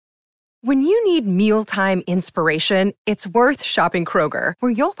When you need mealtime inspiration, it's worth shopping Kroger,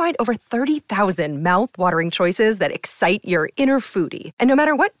 where you'll find over 30,000 mouth-watering choices that excite your inner foodie. And no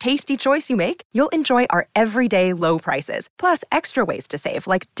matter what tasty choice you make, you'll enjoy our everyday low prices, plus extra ways to save,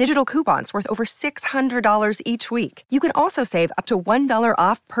 like digital coupons worth over $600 each week. You can also save up to $1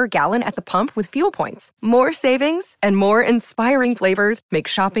 off per gallon at the pump with fuel points. More savings and more inspiring flavors make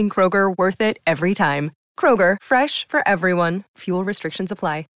shopping Kroger worth it every time. Kroger, fresh for everyone. Fuel restrictions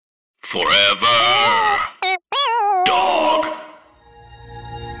apply. Forever. Dog.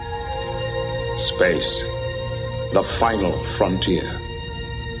 Space, the final frontier.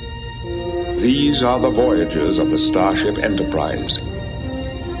 These are the voyages of the Starship Enterprise.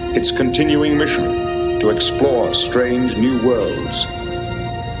 Its continuing mission to explore strange new worlds,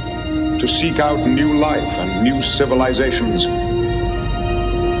 to seek out new life and new civilizations,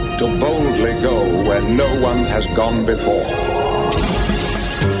 to boldly go where no one has gone before.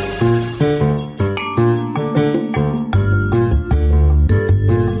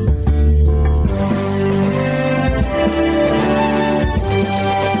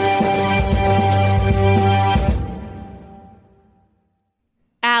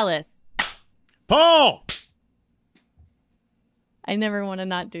 Alice. Paul! I never want to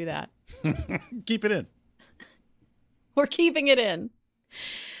not do that. Keep it in. We're keeping it in.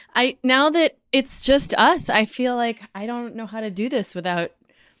 Now that it's just us, I feel like I don't know how to do this without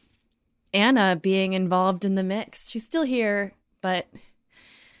Anna being involved in the mix. She's still here, but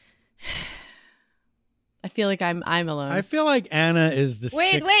I feel like I'm alone. I feel like Anna is the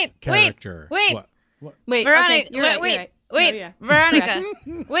sixth character. Wait. What? Wait, Veronica, okay, you're right, you're right. Wait, No, yeah. Veronica.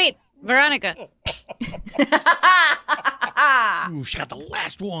 Wait, Veronica. Ooh, she got the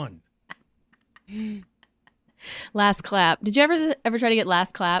last one. Last clap. Did you ever try to get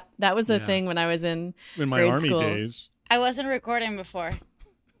last clap? That was a thing when I was in my grade army school. days. I wasn't recording before.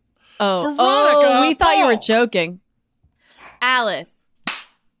 Oh, we thought you were joking. Alice.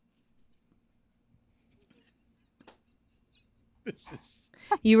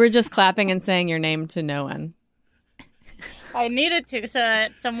 You were just clapping and saying your name to no one. I needed to so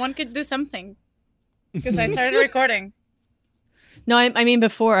that someone could do something. Because I started recording. No, I mean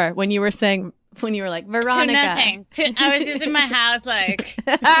before, when you were like, Veronica. To nothing. I was just in my house like.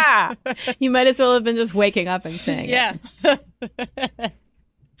 You might as well have been just waking up and saying yeah. it.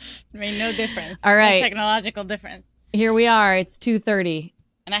 Made no difference. All right. No technological difference. Here we are. It's 2:30.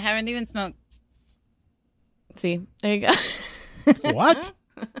 And I haven't even smoked. See, there you go. What?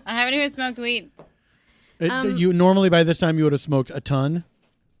 I haven't even smoked weed. You normally by this time you would have smoked a ton.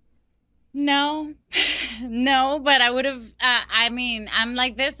 No, but I would have. I'm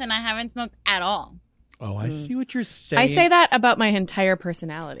like this, and I haven't smoked at all. Oh, I see what you're saying. I say that about my entire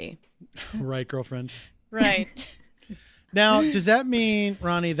personality. Right, girlfriend. Right. Now, does that mean,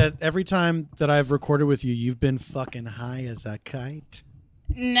 Ronnie, that every time that I've recorded with you, you've been fucking high as a kite?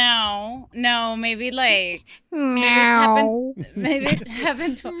 No, maybe like meow. Maybe it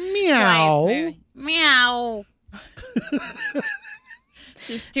happened Meow. twice. Maybe. Meow.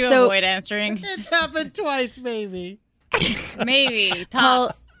 Just to So- avoid answering. It's happened twice, baby. Maybe Paul,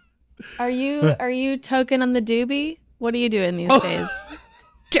 tops. Are you token on the doobie? What are you doing these days?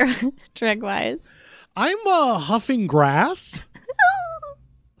 Drug wise. I'm huffing grass.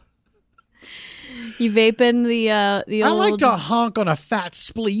 You vaping the I old. like to honk on a fat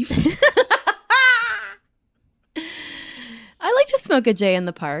spleef. I like to smoke a J in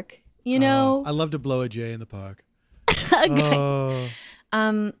the park. You know. I love to blow a J in the park. Okay.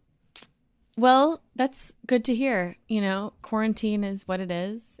 Well, that's good to hear. You know, quarantine is what it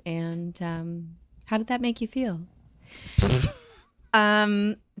is, and how did that make you feel?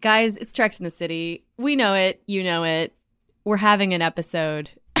 Guys, it's Treks in the City. We know it. You know it. We're having an episode.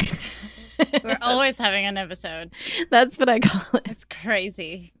 We're always having an episode. That's what I call it. It's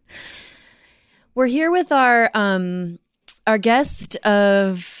crazy. We're here with our guest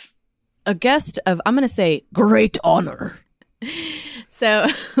of I'm going to say great honor. So,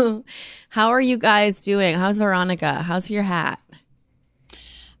 how are you guys doing? How's Veronica? How's your hat?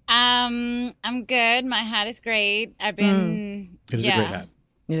 I'm good. My hat is great. I've been. It is a great hat.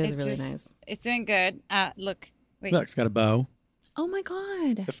 It is It's really just- nice. It's doing good. Look. Wait. Look, it's got a bow. Oh my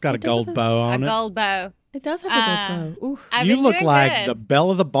god! It's got a It does gold have bow A on it. gold bow. It does have a gold bow. Ooh. I've You been look doing like good. the belle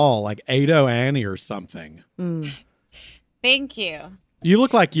of the ball, like Ado Annie or something. Thank you. You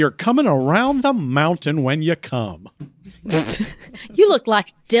look like you're coming around the mountain when you come. You look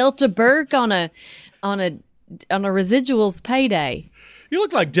like Delta Burke on a residuals payday. You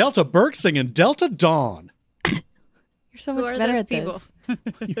look like Delta Burke singing Delta Dawn. You're so Who much are better those at people?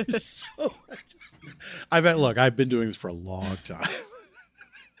 this. You're so. I've been doing this for a long time.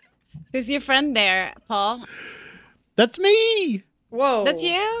 Who's your friend there, Paul? That's me. Whoa. That's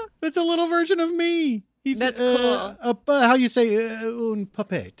you? That's a little version of me. He's, That's cool. How you say un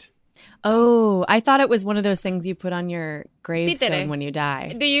puppet? Oh, I thought it was one of those things you put on your gravestone Títere. when you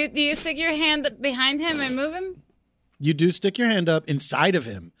die. Do you stick your hand behind him and move him? You do stick your hand up inside of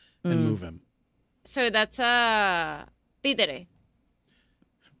him and move him. So that's a títere.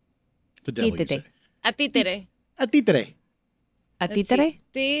 The devil, you Títere. say. A títere. A títere. A Let's títere?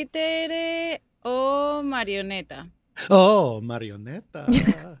 see. Títere o marioneta. Oh,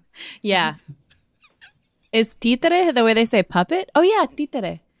 marioneta. Yeah. Is títere the way they say puppet? Oh, yeah,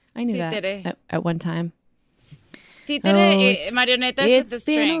 títere. I knew Títere. that at one time. Títere, marioneta is with It's the been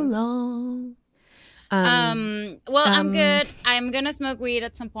strings. a long... Well, I'm good. I'm gonna smoke weed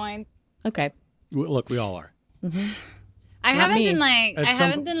at some point. Okay. Look, we all are. I haven't me. in like At I some-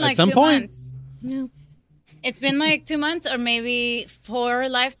 haven't in at like some 2 point. months. No. It's been like 2 months or maybe 4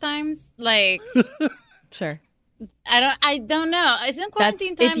 lifetimes. Like Sure. I don't know. Isn't That's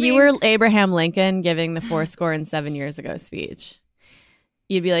quarantine time? if you were Abraham Lincoln giving the 7 years ago speech.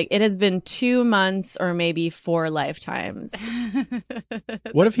 You'd be like, it has been 2 months or maybe 4 lifetimes.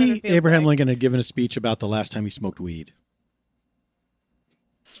 What if it feels Abraham like. Lincoln had given a speech about the last time he smoked weed?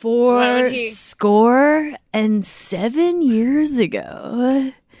 What would he- 7 years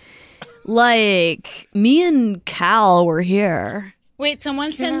ago. Like, me and Cal were here. Wait,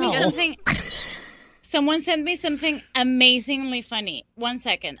 someone sent me Cow. something. Someone sent me something amazingly funny. 1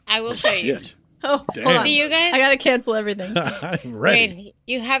 second, I will show you. Shit. Oh, Damn. hold on. Do you guys? I gotta cancel everything. I'm ready. Wait,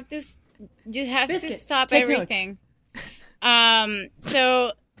 you have to. You have to Biscuit, stop take notes. everything.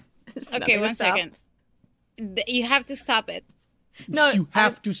 So There's okay, nothing to 1 stop. second. You have to stop it. No, you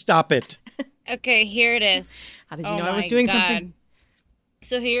have to stop it. Okay, here it is. How did you Oh know I was my doing God. something?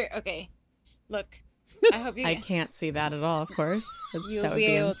 So here, okay. Look, I hope you. I can't see that at all, of course. You'll that would be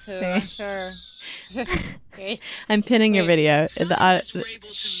be able to. I'm insane. sure. Okay. I'm pinning your Wait. video. Scientists were able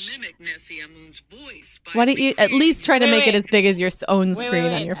to mimic Nessie Amun's voice by Why don't you at least try to Wait, make it wait. as big as your own Wait, screen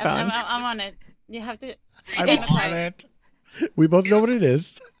wait, on your wait. phone? I'm on it. You have to. I'm It's on fine. it. We both know what it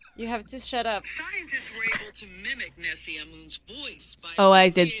is. You have to shut up. Scientists were able to mimic Nessie Amun's voice by Oh, I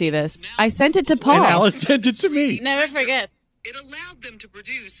did see recreating this. his I mouth. sent it to Paul. And Alice sent it to me. Never forget. It allowed them to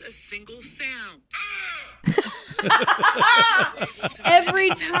produce a single sound. Every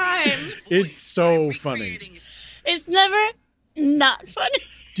time. It's so funny. It's never not funny.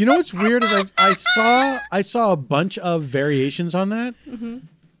 Do you know what's weird is I saw a bunch of variations on that.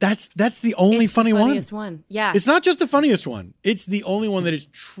 That's the only It's funny the one. funniest one. Yeah. It's not just the funniest one. It's the only one that is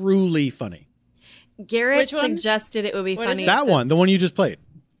truly funny. Garrett Which one? suggested it would be What is funny. it? That one, the one you just played.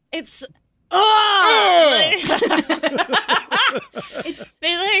 It's It's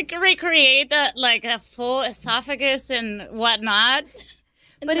they like recreate that like a full esophagus and whatnot.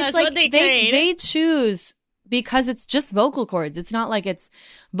 But That's it's like what they they created. choose because it's just vocal cords. It's not like it's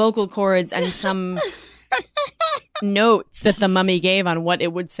vocal cords and some notes that the mummy gave on what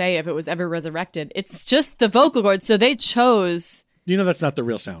it would say if it was ever resurrected. It's just the vocal cords. So they chose. You know that's not the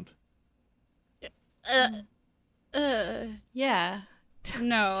real sound. Yeah.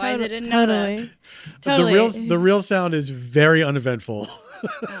 No, I didn't know that. Totally. The real sound is very uneventful.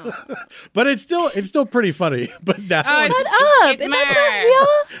 But it's still pretty funny. But that Oh, one, Shut up. It's Is that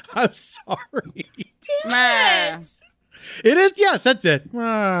real? I'm sorry. Mer. It is, yes, that's it.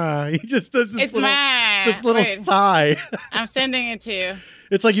 He just does It's mer. this little Wait, sigh. I'm sending it to you.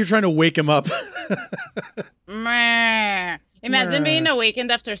 It's like you're trying to wake him up. Mer. Imagine Mer. being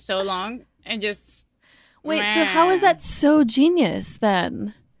awakened after so long and just. Wait, so how is that so genius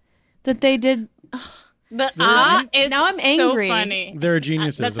then? That they did. The is Now I'm angry. so funny. There are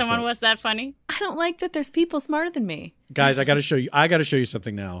geniuses. That someone afoot. was that funny. I don't like that there's people smarter than me. Guys, I got to show you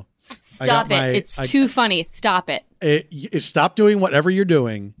something now. Stop got it. It's too funny. Stop it. Stop doing whatever you're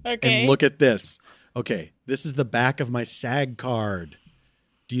doing Okay. and look at this. Okay, this is the back of my SAG card.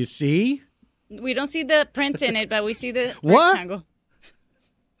 Do you see? We don't see the print in it, but we see the What? rectangle.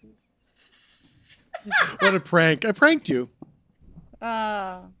 What a prank. I pranked you.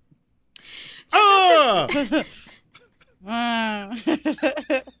 Oh. Ah!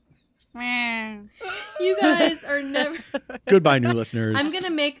 You guys are never. Goodbye, new listeners. I'm going to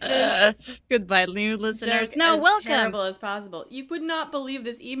make this Goodbye, new listeners. joke No, as welcome. terrible as possible. You would not believe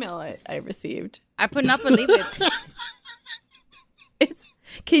this email I received. I could not believe it.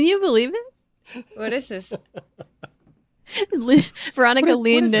 Can you believe it? What is this? Veronica what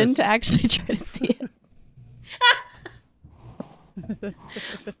leaned is in this? to actually try to see it.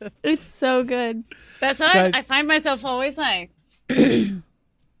 It's so good. That's why Guys- I find myself always like,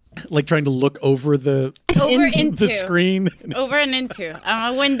 Like trying to look over the Over into the screen. Over and into.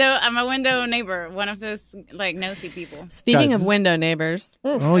 I'm a window neighbor. One of those like nosy people. Speaking Guys, of window neighbors,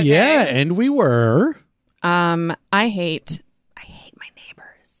 Oh yeah, and we were. I hate my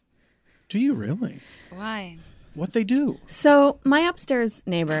neighbors. Do you really? Why? What they do? So my upstairs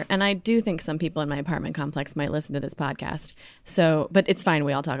neighbor, and I do think some people in my apartment complex might listen to this podcast. So, but it's fine.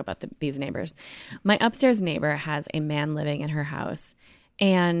 We all talk about these neighbors. My upstairs neighbor has a man living in her house,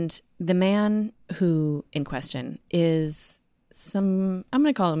 and the man who in question is I'm going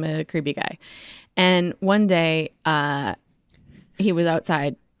to call him a creepy guy. And one day, he was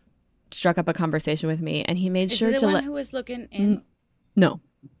outside, struck up a conversation with me, and he made sure Is it to the one let. who was looking in? No,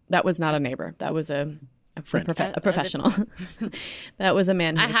 that was not a neighbor. That was a professional. That was a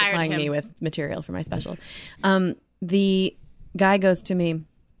man who I was hired supplying him. me with material for my special. The guy goes to me,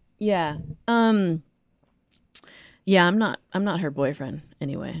 yeah, I'm not her boyfriend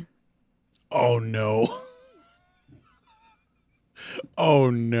anyway. Oh no. Oh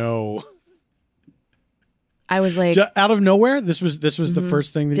no. I was like, Out of nowhere? This was the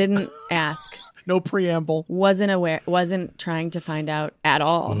first thing that didn't ask, no preamble. wasn't aware, wasn't trying to find out at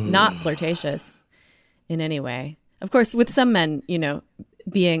all, not flirtatious in any way. Of course, with some men,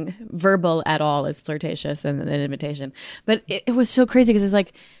 being verbal at all is flirtatious and an invitation. But it was so crazy because it's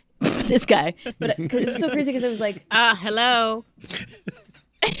like, this guy. But it was so crazy because it was like, Hello.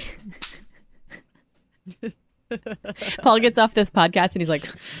 Paul gets off this podcast and he's like,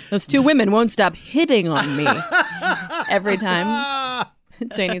 those two women won't stop hitting on me every time.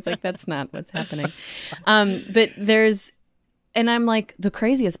 Janie's like, that's not what's happening. But and I'm like, the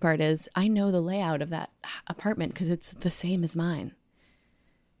craziest part is I know the layout of that apartment because it's the same as mine.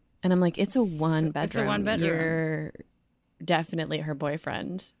 And I'm like, it's a one bedroom. It's a one bedroom. You're definitely her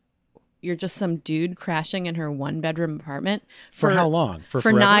boyfriend. You're just some dude crashing in her one bedroom apartment. For how long? For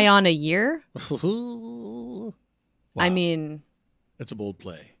For forever? nigh on a year. Wow. I mean, That's a bold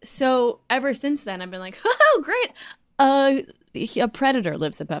play. so ever since then, I've been like, oh, great. A predator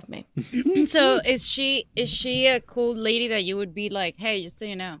lives above me. So is she a cool lady that you would be like, hey, just so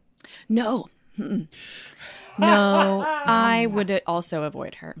you know? No. Mm-mm. No, I would also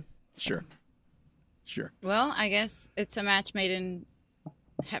avoid her. Sure. Well, I guess it's a match made in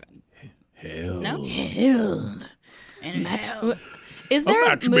heaven. Hell. No? Ew. In Match- hell. Is there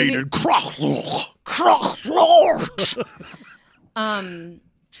a movie?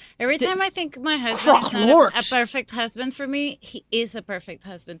 Every time I think my husband is not a perfect husband for me, he is a perfect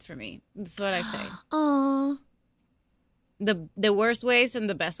husband for me. That's what I say. Aw. The worst ways and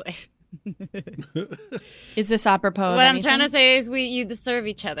the best ways. Is this apropos? What I'm trying to say is you deserve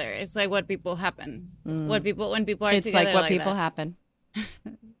each other. It's like what people happen. When people are It's together like what people that. happen.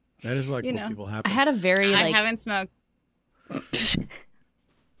 That is like You what know. people I happen. had a very I like. haven't smoked.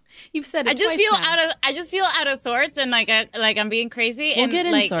 You've said it. I just twice feel now. out of sorts and like I'm being crazy. We'll and get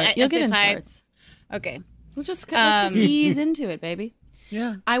in like, sorts. as You'll get if in I- sorts. Okay. Let's just ease into it, baby.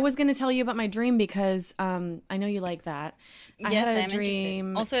 Yeah. I was going to tell you about my dream because I know you like that. I Yes, had a I'm interested.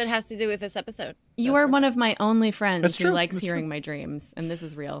 dream. Also, it has to do with this episode. You are one of my only friends That's who true. likes That's hearing true. my dreams, and this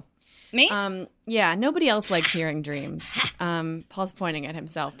is real. Me? Yeah, nobody else likes hearing dreams. Paul's pointing at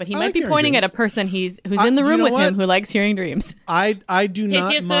himself, but he I might like be hearing pointing at a dreams. person who's I- in the you room know with what? him who likes hearing dreams. I do Yes,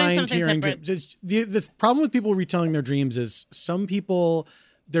 not you're saying mind something hearing separate. dreams. The problem with people retelling their dreams is some people,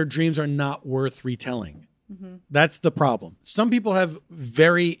 their dreams are not worth retelling. Mm-hmm. That's the problem. Some people have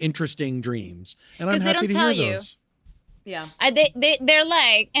very interesting dreams, and I'm 'Cause they happy to don't hear tell you. those. Yeah. They're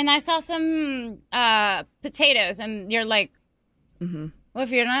like, and I saw some potatoes, and you're like, well,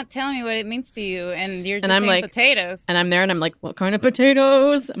 if you're not telling me what it means to you, and you're just I'm saying like- potatoes, And I'm there and I'm like, what kind of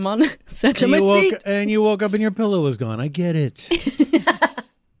potatoes? I'm on such And my seat. you woke up and your pillow was gone. I get it.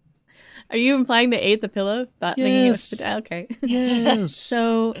 Are you implying they ate the pillow? Thinking it was Yes. okay. Yes.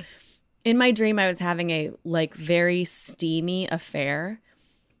 So in my dream, I was having a like very steamy affair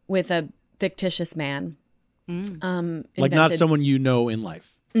with a fictitious man. Like not Invented- someone you know in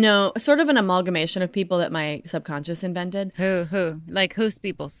life. No, sort of an amalgamation of people that my subconscious invented. who, like who's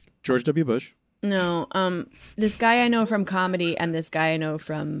people's? George W. Bush No, this guy I know from comedy and this guy I know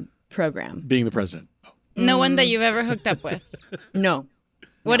from program. being the president. No one that you've ever hooked up with. No.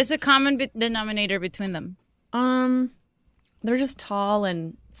 What is the common denominator between them? They're just tall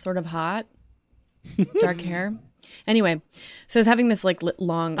and sort of hot. Dark hair. Anyway, so I was having this like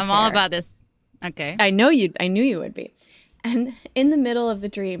long I'm all affair. about this. Okay. I knew you would be. And in the middle of the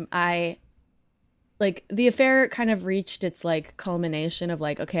dream, like the affair kind of reached its like culmination of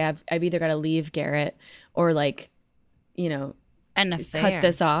like, okay, I've either got to leave Garrett or like, An affair. cut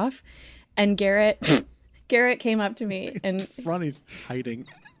this off. And Garrett came up to me and Ronnie's hiding.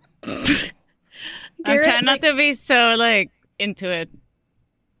 I'm trying not to be so like into it.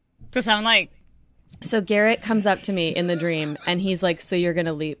 Because I'm like, So Garrett comes up to me in the dream and he's like, so you're going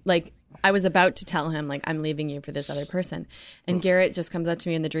to leave. Like, I was about to tell him, like, I'm leaving you for this other person. And Garrett just comes up to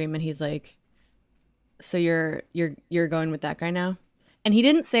me in the dream and he's like, so you're going with that guy now? And he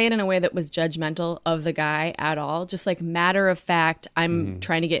didn't say it in a way that was judgmental of the guy at all. Just like matter of fact, I'm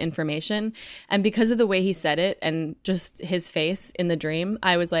trying to get information. And because of the way he said it and just his face in the dream,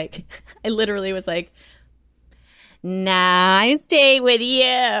 I was like, I literally was like, nah, I'm staying with you.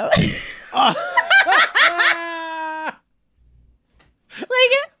 Like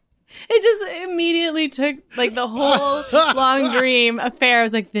it just immediately took like the whole long dream affair. I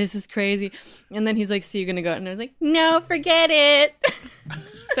was like, this is crazy. And then he's like, so you're going to go? And I was like, no, forget it.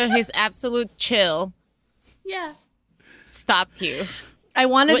 so his absolute chill Yeah. stopped you. I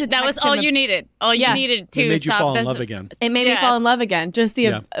wanted to That was text all him you needed. All you Yeah. needed to It made you stop fall in this- love again. It made me Yeah. fall in love again. Just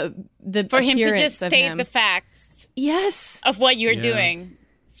the the For him to appearance just of state him. the facts Yes. of what you're Yeah. doing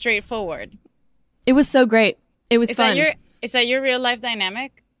straightforward. It was so great. It was Is fun. that your real life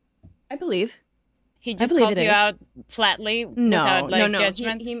dynamic? I believe. He just believe calls it you is. out flatly No, without like no.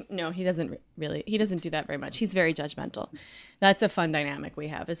 judgment. He doesn't really. He doesn't do that very much. He's very judgmental. That's a fun dynamic we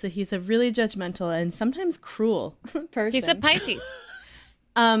have. Is that he's a really judgmental and sometimes cruel person. He's a Pisces.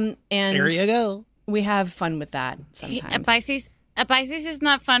 and There you go. we have fun with that sometimes. A Pisces is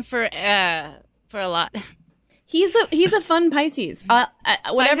not fun for a lot. He's a fun Pisces.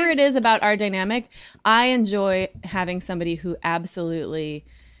 Whatever Pisces- it is about our dynamic, I enjoy having somebody who absolutely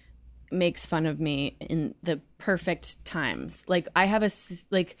makes fun of me in the perfect times. Like I have a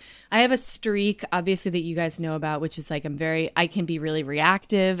streak, obviously, that you guys know about, which is like I can be really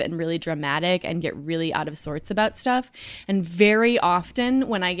reactive and really dramatic and get really out of sorts about stuff. And very often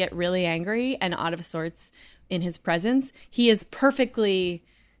when I get really angry and out of sorts in his presence, he is perfectly,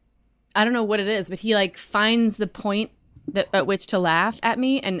 I don't know what it is, but he like finds the point at which to laugh at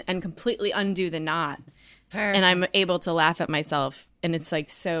me and completely undo the knot. And I'm able to laugh at myself. And it's like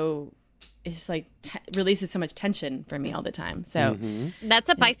it's just like releases so much tension for me all the time. So, That's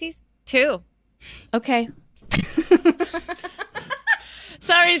a Pisces too. okay.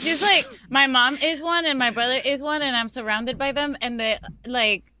 Sorry, it's just like my mom is one and my brother is one, and I'm surrounded by them. And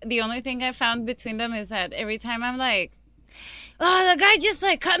the only thing I found between them is that every time I'm like, oh, the guy just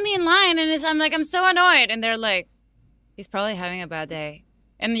like cut me in line, and I'm like, I'm so annoyed, and they're like, he's probably having a bad day,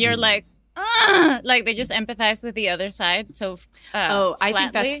 and you're like, like they just empathize with the other side. So, I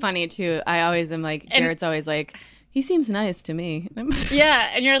think that's flatly. funny too. I always am like, Garrett's always like, he seems nice to me.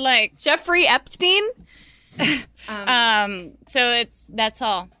 Yeah, and you're like, Jeffrey Epstein? so that's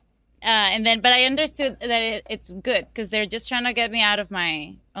all. But I understood that it's good because they're just trying to get me out of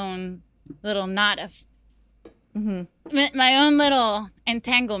my own little knot of my own little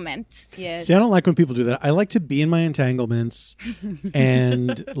entanglement. Yes. See, I don't like when people do that. I like to be in my entanglements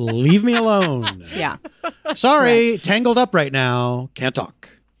and leave me alone. Yeah. Sorry, tangled up right now. Can't talk.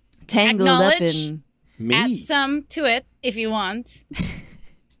 Tangled up Acknowledge. in. Me. Add some to it if you want.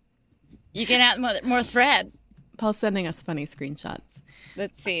 You can add more thread. Paul's sending us funny screenshots.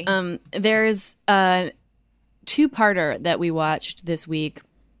 Let's see. There's a two-parter that we watched this week.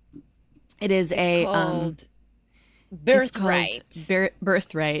 It is called it's called Birthright.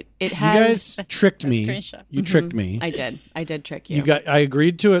 Birthright. It You has. guys tricked me. screenshot. You tricked me. I did trick you. I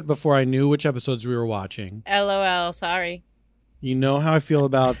agreed to it before I knew which episodes we were watching. LOL. Sorry. You know how I feel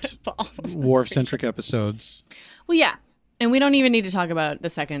about Paul. Worf-centric episodes. Well, yeah, and we don't even need to talk about the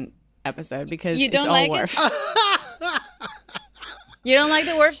second episode because You it's don't all like it? Worf. You don't like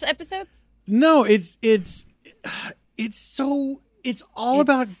the Worf's episodes? No, it's all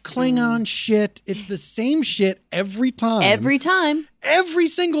about Klingon shit. It's the same shit every time. Every time. Every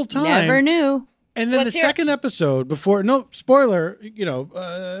single time. Never knew. And then What's the your- second episode before, no spoiler,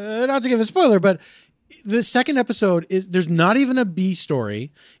 not to give a spoiler, but the second episode is there's not even a B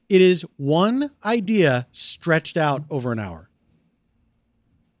story. It is one idea stretched out over an hour.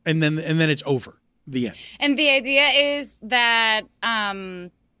 And then it's over. The end. And the idea is that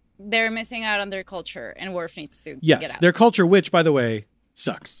they're missing out on their culture, and Worf needs to get Yes. out. Their culture, which by the way,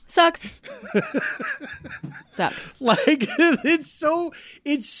 sucks. Sucks. Sucks. Like it's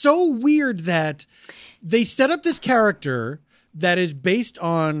so weird that they set up this character that is based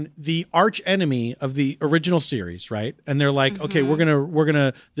on the arch enemy of the original series, right? And they're like, okay, we're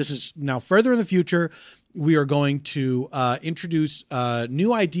gonna. This is now further in the future. We are going to introduce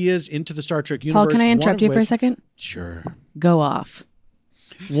new ideas into the Star Trek universe. Paul, can I one interrupt of you for a which- second? Sure. Go off.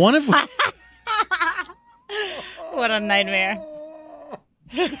 One of What a nightmare.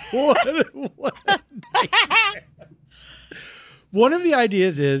 what One of the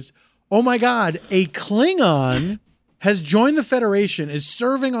ideas is, oh my God, a Klingon has joined the Federation, is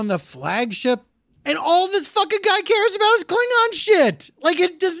serving on the flagship, and all this fucking guy cares about is Klingon shit. Like,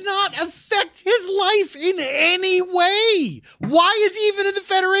 it does not affect his life in any way. Why is he even in the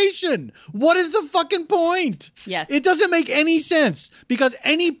Federation? What is the fucking point? Yes. It doesn't make any sense because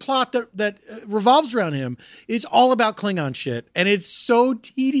any plot that revolves around him is all about Klingon shit, and it's so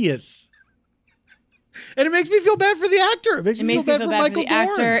tedious. And it makes me feel bad for the actor. It makes me feel bad for Michael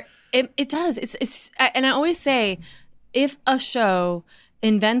Dorn. It does. It's and I always say, if a show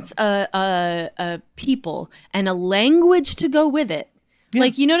invents a people and a language to go with it. Yeah.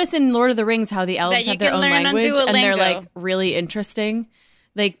 Like, you notice in Lord of the Rings how the elves have their own language and they're like really interesting.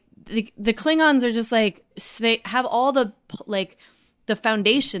 Like the Klingons are just like, they have all the like the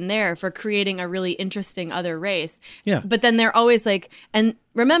foundation there for creating a really interesting other race. Yeah. But then they're always like, and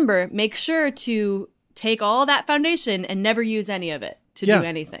remember, make sure to take all that foundation and never use any of it to do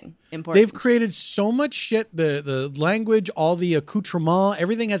anything important. They've created so much shit. The language, all the accoutrement,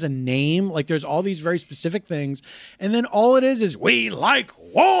 everything has a name. Like, there's all these very specific things. And then all it is we like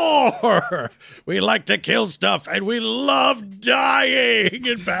war. We like to kill stuff and we love dying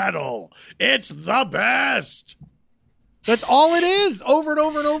in battle. It's the best. That's all it is, over and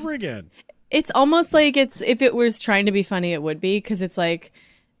over and over again. It's almost like if it was trying to be funny, it would be, because it's like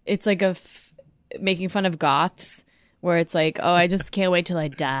making fun of goths. Where it's like, oh, I just can't wait till I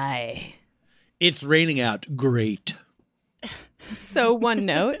die. It's raining out. Great. So one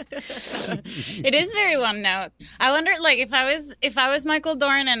note. It is very one note. I wonder, like, if I was Michael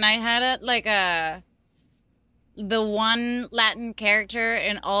Dorn and I had the one Latin character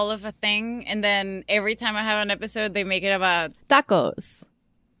in all of a thing, and then every time I have an episode, they make it about tacos.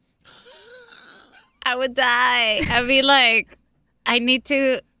 I would die. I'd be like, I need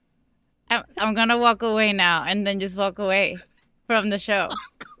to. I'm going to walk away now, and then just walk away from the show.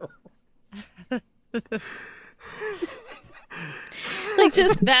 Like,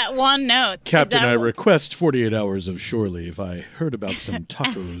 just that one note. Captain, I request 48 hours of shore leave. I heard about some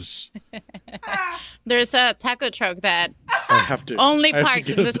tacos. There's a taco truck that only parks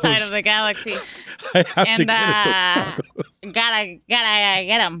in the side of the galaxy. I have to get those tacos. Gotta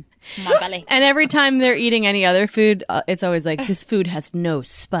get them. And every time they're eating any other food, it's always like, this food has no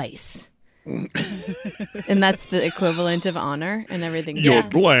spice. And that's the equivalent of honor and everything. Your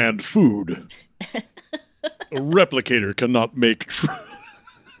bland food. A replicator cannot make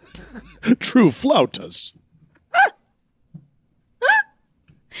true flautas.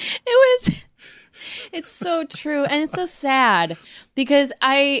 It's so true. And it's so sad because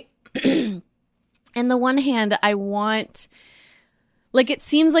on the one hand, I want, like, it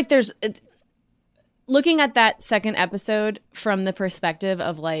seems like there's, looking at that second episode from the perspective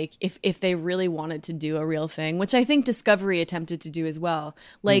of, like, if they really wanted to do a real thing, which I think Discovery attempted to do as well.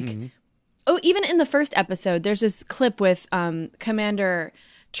 Like, even in the first episode, there's this clip with Commander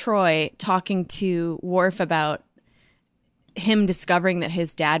Troy talking to Worf about him discovering that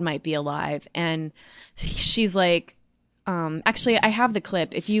his dad might be alive. And she's like, actually, I have the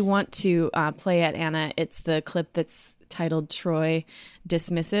clip. If you want to play it, Anna, it's the clip that's titled Troy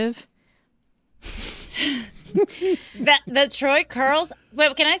Dismissive. The Troy curls.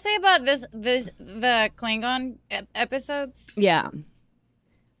 What can I say about the Klingon episodes? Yeah,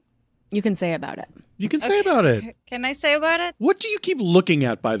 you can say about it. You can say about it. Can I say about it? What do you keep looking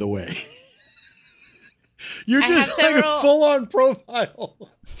at, by the way? You're just like a full-on profile.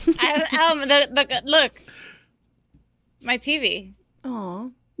 Look, my TV. Aw.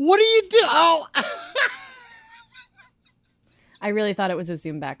 What do you do? Oh. I really thought it was a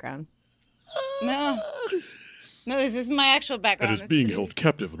Zoom background. No, this is my actual background. And is being held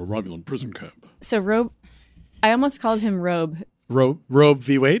captive in a Romulan prison camp. So Robe, I almost called him Robe. Robe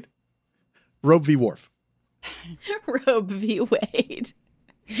v. Wade? Robe v. Worf. Robe v. Wade.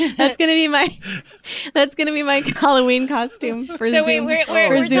 That's gonna be my Halloween costume for Zoom. We're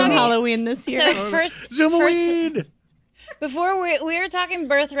Zoom talking, Halloween this year. So first, Zoom-a-weed! Before we were talking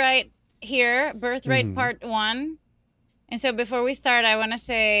Birthright here, Birthright Part 1. And so before we start, I want to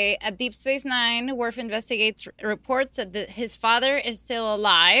say at Deep Space Nine, Worf investigates reports that his father is still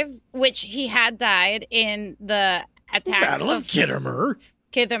alive, which he had died in the attack Battle of Kittimer.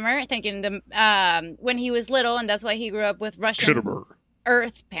 Thinking when he was little, and that's why he grew up with Russian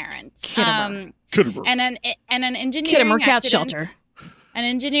Earth parents. Kittimer. And an engineering Kittimer Cat accident. Shelter. An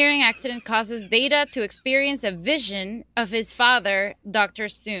engineering accident causes Data to experience a vision of his father, Dr.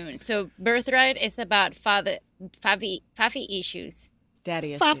 Soon. So Birthright is about Fafi issues.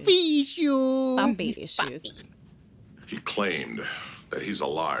 Daddy issues. Fafi issues. Bumpy issues. He claimed that he's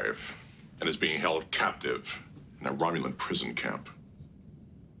alive and is being held captive in a Romulan prison camp.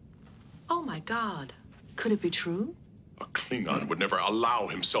 Oh my God. Could it be true? A Klingon would never allow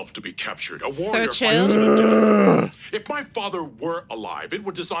himself to be captured. A So warrior chill. fights to the death. If my father were alive, it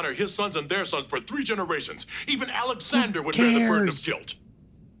would dishonor his sons and their sons for 3 generations. Even Alexander would bear the burden of cares? guilt.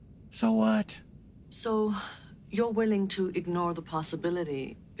 So what? So you're willing to ignore the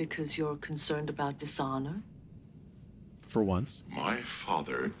possibility because you're concerned about dishonor? For once. My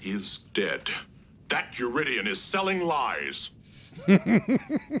father is dead. That Uridian is selling lies.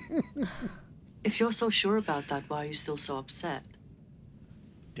 If you're so sure about that, why are you still so upset?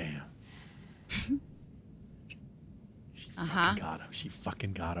 Damn. She fucking got him. She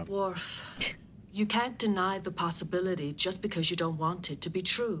fucking got him. Worf, you can't deny the possibility just because you don't want it to be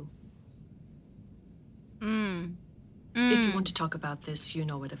true. If you want to talk about this, you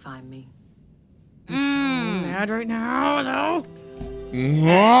know where to find me. Mad right now, though.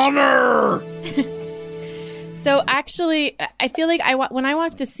 Honor! So actually, I feel like when I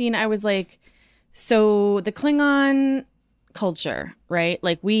watched this scene, I was like, so the Klingon culture, right?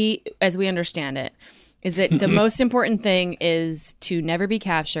 Like as we understand it, is that the most important thing is to never be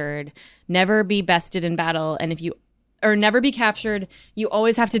captured, never be bested in battle, and never be captured, you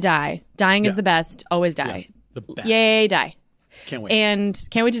always have to die. Dying is the best. Always die. Yeah, the best. Yay, die. Can't wait. And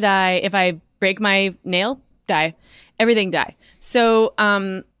can't wait to die. If I break my nail, die. Everything die. So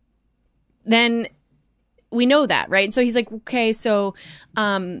then we know that, right? So he's like, okay, so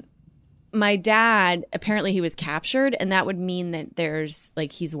my dad, apparently he was captured, and that would mean that there's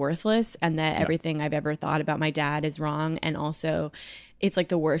like he's worthless and that everything I've ever thought about my dad is wrong. And also it's like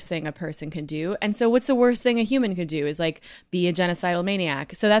the worst thing a person could do. And so what's the worst thing a human could do is like be a genocidal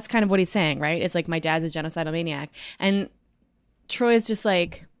maniac. So that's kind of what he's saying, right? It's like my dad's a genocidal maniac. And Troy is just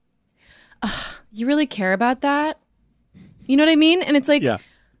like, ugh, you really care about that? You know what I mean? And it's like,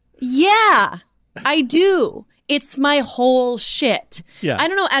 yeah, I do. It's my whole shit. Yeah. I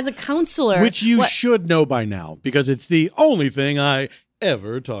don't know, as a counselor. Which you should know by now, because it's the only thing I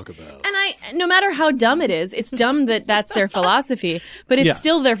ever talk about. And no matter how dumb it is, it's dumb that that's their philosophy, but it's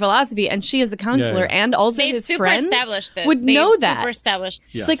still their philosophy. And she, as the counselor, and also They've his super friend, established it. would They've know that. Super established.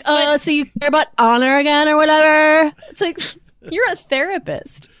 She's like, oh, so you care about honor again or whatever? It's like, you're a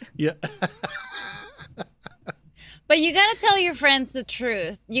therapist. Yeah. But you gotta tell your friends the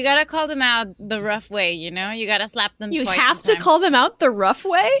truth. You gotta call them out the rough way, you know? You gotta slap them You twice. have to sometimes. call them out the rough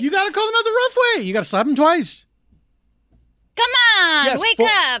way? You got to call them out the rough way. You got to slap them twice. Come on, Yes, wake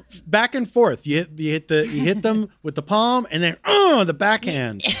up. Back and forth. You hit them with the palm and then the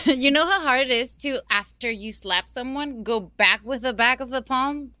backhand. You know how hard it is to, after you slap someone, go back with the back of the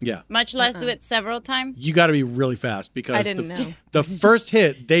palm? Yeah. Much less do it several times? You got to be really fast because I didn't know. the first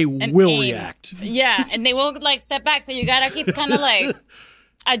hit, they And will aim. react. Yeah, and they will like step back, so you gotta keep kind of like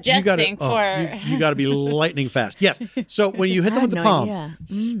adjusting You got to be lightning fast. Yes. So when you hit them with the no palm, idea.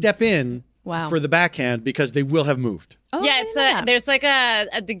 step in Wow. for the backhand because they will have moved. Oh, yeah, I it's didn't know that. there's like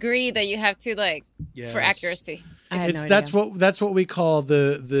a degree that you have to like Yes. for accuracy. I had no That's idea. that's what we call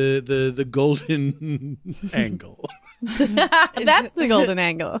the golden angle. That's the golden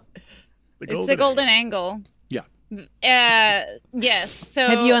angle. It's the golden angle. Yeah. Yes. So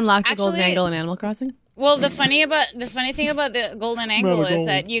Have you unlocked the actually, golden angle in Animal Crossing? Well, the funny thing about the golden angle is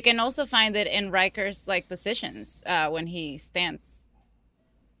that you can also find it in Riker's like positions when he stands.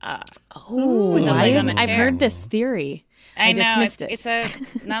 Oh, with the leg on the I've chair. heard this theory. I know dismissed it's it.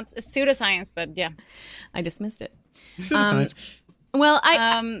 it's pseudoscience, but yeah. I dismissed it. Pseudoscience. Well,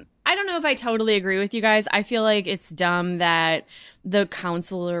 I don't know if I totally agree with you guys. I feel like it's dumb that the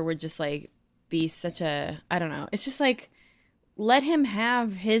counselor would just like be such a, I don't know. It's just like, let him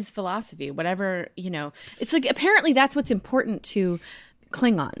have his philosophy, whatever, you know. It's like, apparently that's what's important to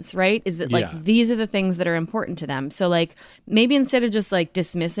Klingons, right? Is that like these are the things that are important to them. So like maybe instead of just like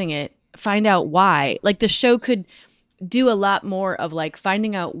dismissing it, find out why. Like the show could do a lot more of like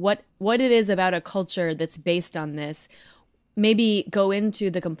finding out what it is about a culture that's based on this. Maybe go into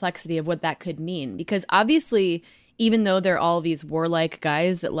the complexity of what that could mean, because obviously even though they're all these warlike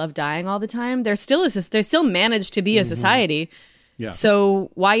guys that love dying all the time, they're still managed to be a society. Yeah. So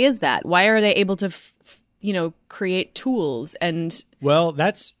why is that? Why are they able to create tools and Well,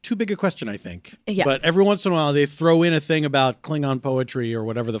 that's too big a question, I think. Yeah. But every once in a while, they throw in a thing about Klingon poetry or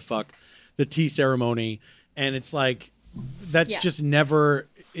whatever the fuck, the tea ceremony, and it's like that's just never.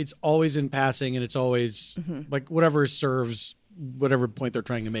 It's always in passing, and it's always like whatever serves whatever point they're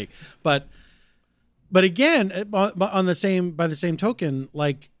trying to make. But again, by the same token,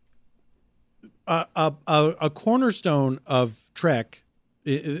 like a cornerstone of Trek,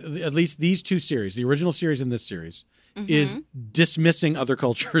 at least these two series, the original series and this series, is dismissing other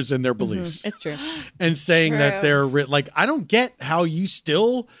cultures and their beliefs. It's true. And saying that they're like, I don't get how you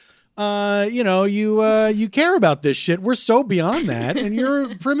still, you care about this shit. We're so beyond that, and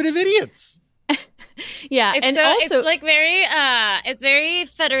you're primitive idiots. Yeah, It's and so, also it's like it's very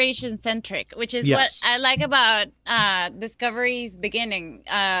Federation centric, which is Yes. what I like about Discovery's beginning.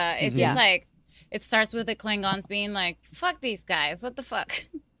 It's just like it starts with the Klingons being like, "Fuck these guys, what the fuck."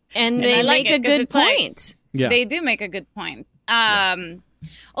 and I they like make it a 'cause good it's like- point. Yeah. They do make a good point.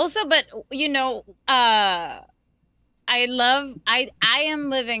 Also, but I am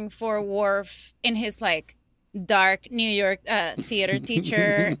living for Worf in his like dark New York theater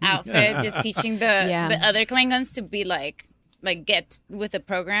teacher outfit, just teaching the other Klingons to be like get with the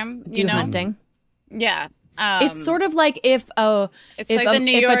program. Do you know? hunting. Yeah. It's sort of like if a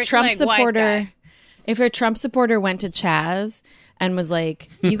Trump wise supporter guy. if a Trump supporter went to Chaz and was like,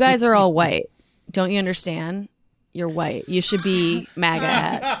 "You guys are all white. Don't you understand? You're white. You should be MAGA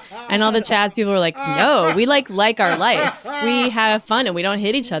hats." And all the Chaz people were like, "No, we like our life. We have fun and we don't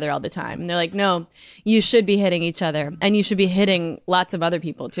hit each other all the time." And they're like, "No, you should be hitting each other and you should be hitting lots of other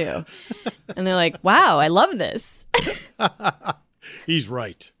people too." And they're like, "Wow, I love this." He's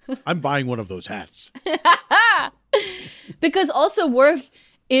right. I'm buying one of those hats. Because also Worf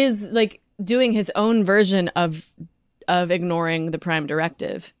is like doing his own version of ignoring the Prime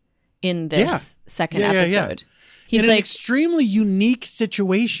Directive in this second episode. He's in an like extremely unique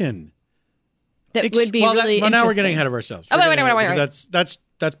situation. that would be really now we're interesting. getting ahead of ourselves. Oh, We're wait, getting wait, ahead- wait, because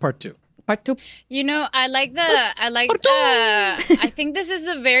that's part 2. Part 2. I like I think this is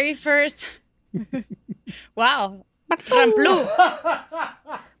the very first. Wow. Ramplu.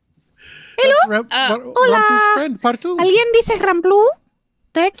 Hello. Rampu's friend, part 2. ¿Alguien dice Ramplu?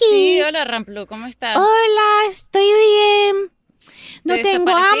 Estoy aquí. Sí, hola Ramplu, ¿cómo estás? Hola, estoy bien. No Te tengo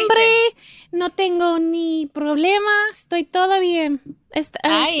desapareciste. hambre, no tengo ni problema, estoy todo bien.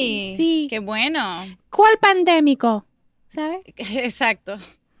 Ay, sí. qué bueno. ¿Cuál pandémico? ¿Sabes? Exacto.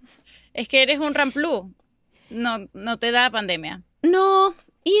 Es que eres un Ramplu. No te da pandemia. No,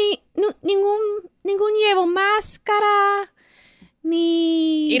 y ningún llevo máscara,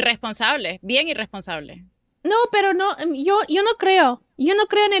 ni... Irresponsable, bien irresponsable. No, pero no, yo no creo. Yo no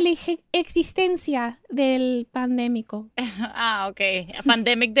creo en la existencia del pandémico. Ah, ok. A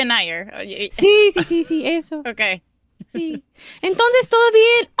pandemic denier. Sí, eso. Ok. Sí. Entonces, todo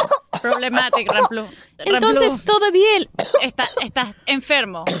bien. Problematic, Ramplu. Entonces, Ramplu, todo bien. estás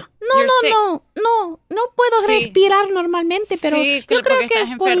enfermo. No, You're sick. no puedo Sí. respirar normalmente, pero Sí, yo creo porque que es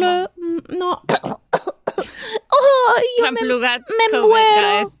estás por lo... enfermo. No. Oh, yo Ramplu got me COVID,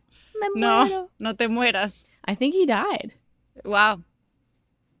 muero. guys. Me muero. No te mueras. I think he died. Wow.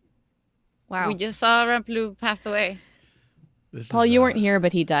 Wow. We just saw Ramplu pass away. Paul, you weren't here,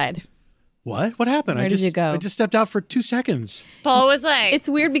 but he died. What? What happened? Where did you go? I just stepped out for 2 seconds. Paul was like, It's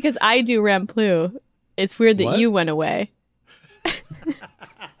weird because I do Ramplu. It's weird that What? you went away.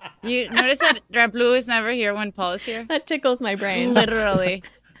 you notice that Ramplu is never here when Paul is here? That tickles my brain. Literally.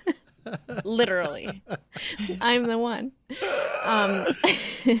 Literally. I'm the one.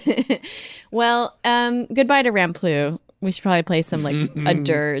 Well, goodbye to Ramplu. We should probably play some like a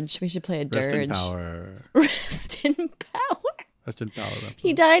dirge. We should play a Rest dirge. in power. Rest in power. Rest in power.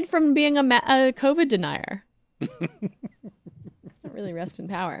 He died from being a COVID denier. Not really rest in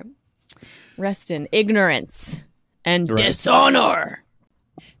power. Rest in ignorance and Right. dishonor.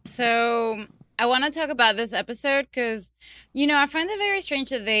 So I want to talk about this episode because, I find it very strange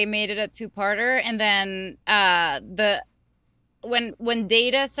that they made it a two-parter, and then when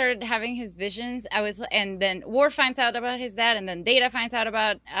Data started having his visions, and then Worf finds out about his dad, and then Data finds out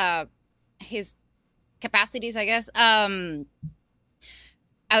about his capacities, I guess.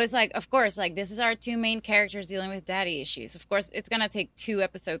 I was like, of course, like this is our two main characters dealing with daddy issues. Of course, it's gonna take 2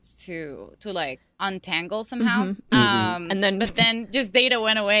 episodes to like untangle somehow. And then- but then just Data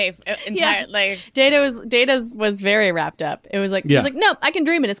went away Yeah. like. Data's was very wrapped up. It was like Yeah. he's like, no, I can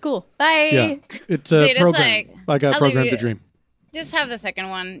dream it. It's cool. Bye. Yeah. It's a Data's program. like, I got I'll programmed leave to you- dream. Just have the second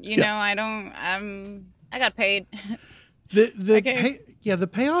one. I got paid. The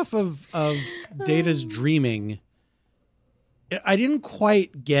payoff of Data's dreaming, I didn't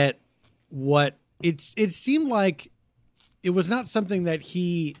quite get what it seemed like. It was not something that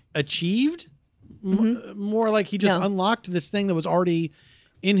he achieved. More like he just No. unlocked this thing that was already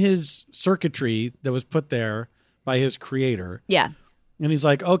in his circuitry that was put there by his creator. Yeah. And he's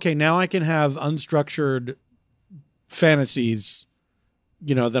like, okay, now I can have unstructured fantasies,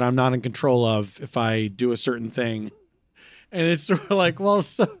 that I'm not in control of if I do a certain thing. And it's sort of like, well,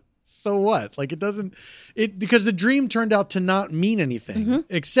 so what? Like because the dream turned out to not mean anything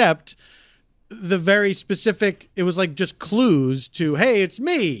except the very specific, it was like just clues to, hey, it's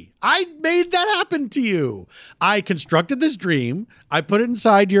me. I made that happen to you. I constructed this dream. I put it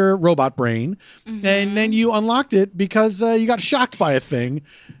inside your robot brain, and then you unlocked it because you got shocked by a thing.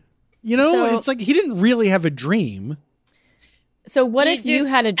 You know, So- it's like he didn't really have a dream. So what if you just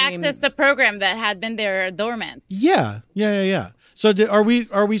had a dream? access the program that had been there dormant? Yeah. So are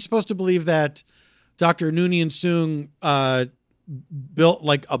we supposed to believe that Dr. Noonien Soong built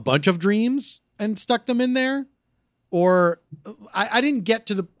like a bunch of dreams and stuck them in there? Or I didn't get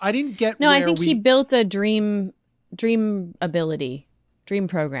to the No, where I think he built a dream ability, dream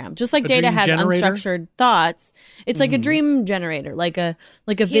program. Just like A Data dream has generator? unstructured thoughts. It's like a dream generator, like a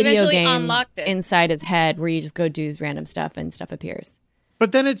video eventually game unlocked it. inside his head where you just go do random stuff and stuff appears.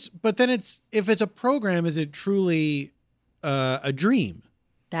 But then it's if it's a program, is it truly a dream?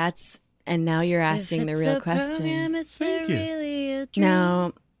 And now you're asking the real questions. Thank you.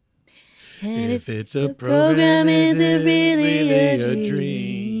 Now, If it's a program, program, is is it it really really a a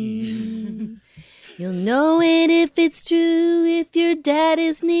dream? you'll know it if it's true, if your dad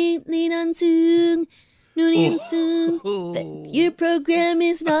is Noonien Soong, that your program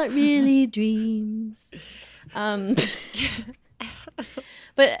is not really dreams.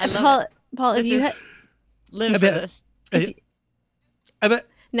 But Paul, if you had Live I for bet- this. I bet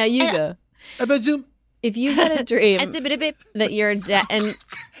now you go. I bet Zoom. If you had a dream I said, "Bip, bip." that your dad and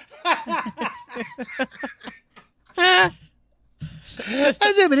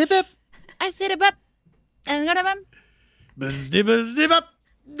I said, "Bip." And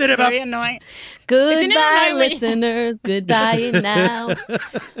very annoying. goodbye Isn't it annoying when- listeners, goodbye now.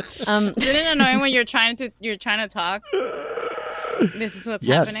 Isn't it annoying when you're trying to talk? This is what's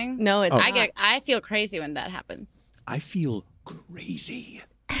Yes. happening. No, it's not. I feel crazy when that happens. I feel crazy.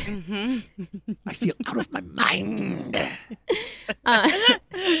 I feel out of my mind.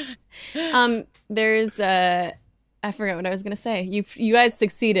 There's I forgot what I was gonna say. You guys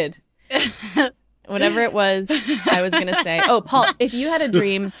succeeded. Whatever it was, I was gonna say. Oh, Paul, if you had a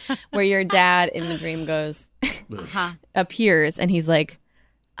dream where your dad in the dream goes appears and he's like,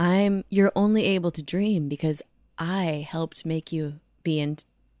 you're only able to dream because I helped make you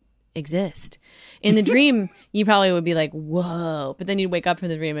exist. In the dream, you probably would be like, whoa. But then you'd wake up from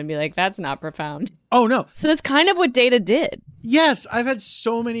the dream and be like, that's not profound. Oh no. So that's kind of what Data did. Yes, I've had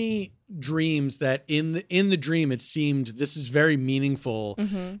so many dreams that in the dream it seemed this is very meaningful,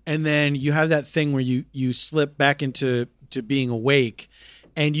 and then you have that thing where you slip back into being awake,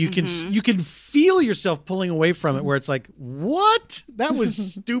 and you can feel yourself pulling away from it, where it's like, what? That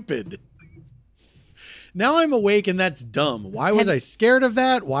was stupid. Now I'm awake and that's dumb. Why was I scared of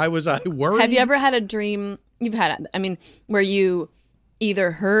that? Why was I worried? Have you ever had a dream? Where you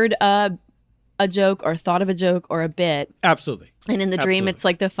either heard a joke or thought of a joke or a bit, Absolutely. and in the dream Absolutely. it's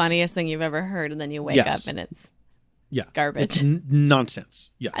like the funniest thing you've ever heard, and then you wake Yes. up and it's Yeah. garbage. It's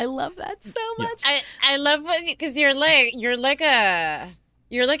nonsense. Yeah. I love that so much. I love because you're like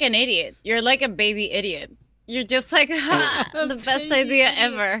an idiot. You're like a baby idiot. You're just like the best idea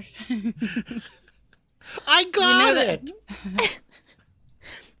ever. I got that. it.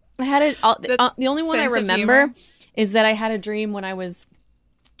 I had it. The only one I sense of remember humor. is that I had a dream when I was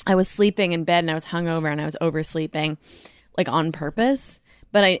sleeping in bed and I was hungover and I was oversleeping, like on purpose.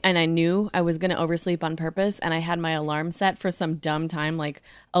 But I knew I was going to oversleep on purpose, and I had my alarm set for some dumb time, like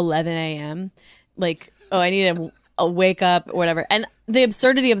 11 a.m. Like, oh, I need to wake up or whatever. And the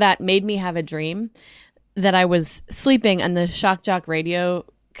absurdity of that made me have a dream that I was sleeping and the Shock Jock radio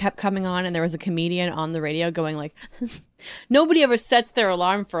kept coming on, and there was a comedian on the radio going like, nobody ever sets their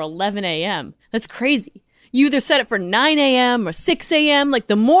alarm for 11 a.m. That's crazy. You either set it for 9 a.m. or 6 a.m., like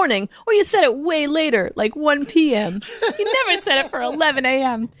the morning, or you set it way later, like 1 p.m. You never set it for 11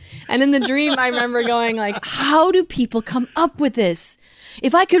 a.m. And in the dream, I remember going like, how do people come up with this?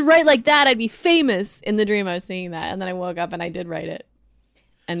 If I could write like that, I'd be famous. In the dream, I was thinking that. And then I woke up and I did write it.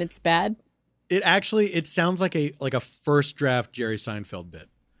 And it's bad. It sounds like a first draft Jerry Seinfeld bit,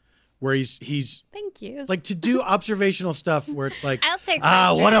 where he's Thank you. like, to do observational stuff where it's like, I'll take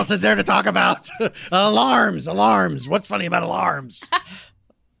what first else is there to talk about? Alarms. What's funny about alarms?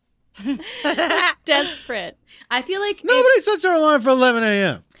 Desperate. I feel like Nobody sets their alarm for 11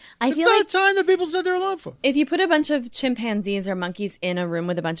 a.m. I It's feel not like a time that people set their alarm for. if you put a bunch of chimpanzees or monkeys in a room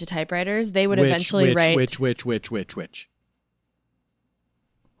with a bunch of typewriters, they would eventually write. Which?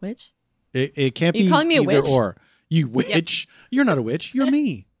 Which? It can't You be calling me a either witch? or. You witch? You're not a witch. You're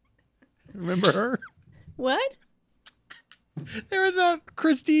me. Remember her? What? There was a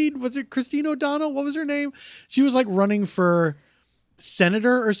Christine. Was it Christine O'Donnell? What was her name? She was like running for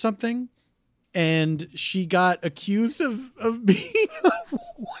senator or something, and she got accused of being a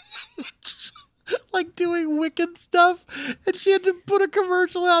witch. doing Wiccan stuff, and she had to put a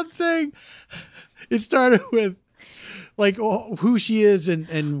commercial out saying it started with like who she is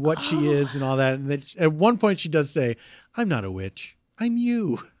and what she is and all that. And then at one point she does say, "I'm not a witch. I'm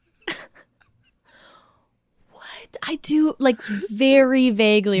you." What? I do like very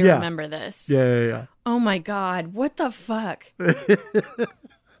vaguely remember this. Yeah. Oh my God. What the fuck?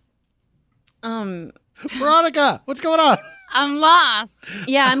 Veronica, what's going on? I'm lost.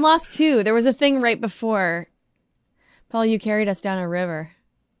 Yeah, I'm lost too. There was a thing right before. Paul, you carried us down a river.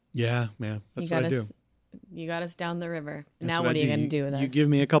 Yeah, man. That's what I do. You got us down the river. That's now what are you going to do with us? You give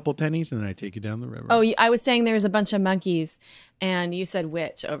me a couple pennies and then I take you down the river. Oh, I was saying there's a bunch of monkeys and you said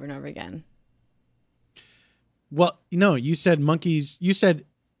witch over and over again. Well, no, you said monkeys. You said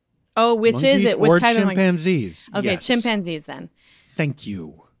which is it? Which or type chimpanzees. of monkey? Okay, yes. chimpanzees then. Thank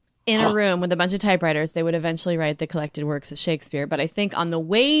you. In a room with a bunch of typewriters, they would eventually write the collected works of Shakespeare. But I think on the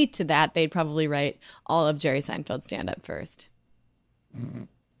way to that, they'd probably write all of Jerry Seinfeld's stand-up first.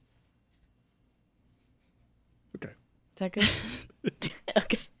 Okay. Is that good?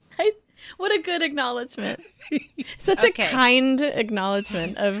 Okay. What a good acknowledgement. Such a kind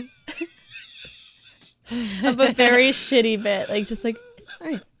acknowledgement of a very shitty bit. Like, just like, all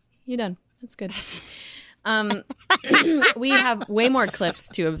right, you're done. That's good. We have way more clips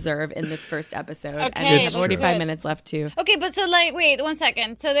to observe in this first episode, and we have 45 minutes left too. Okay, but so like, wait 1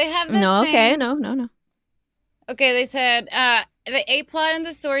 second. So they have this No, thing. okay, no. Okay, they said the A plot in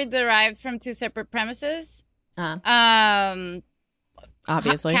the story derived from two separate premises. Obviously,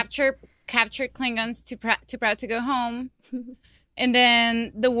 captured Klingons too proud to go home, and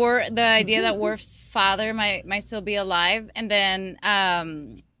then the idea that Worf's father might still be alive, and then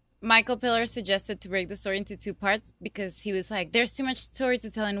Michael Piller suggested to break the story into two parts because he was like, there's too much story to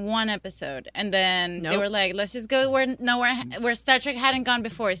tell in one episode. And then they were like, let's just go where Star Trek hadn't gone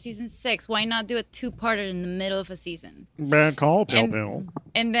before, season 6. Why not do a two-parter in the middle of a season? Bad call, Bill.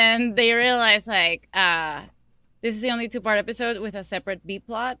 And then they realized, like, this is the only two-part episode with a separate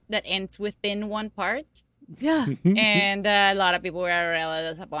B-plot that ends within one part. Yeah. And a lot of people were really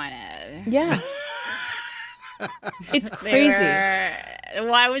disappointed. Yeah. It's crazy.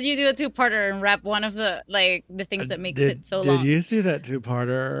 Why would you do a two-parter and wrap one of the things that makes it so long? Did you see that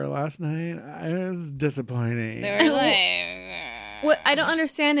two-parter last night? It was disappointing. They were like, what I don't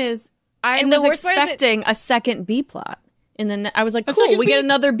understand is I was expecting a second B plot, and then I was like, cool, we get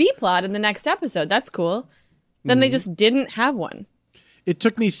another B plot in the next episode. That's cool. Then they just didn't have one. It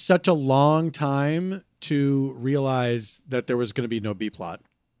took me such a long time to realize that there was going to be no B plot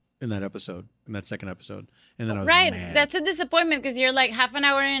in that episode, in that second episode. And then I was mad. That's a disappointment because you're like half an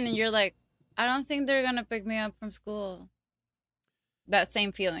hour in and you're like, I don't think they're going to pick me up from school. That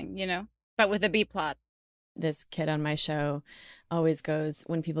same feeling, but with a B plot. This kid on my show always goes,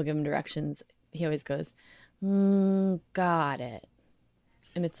 when people give him directions, he always goes, got it.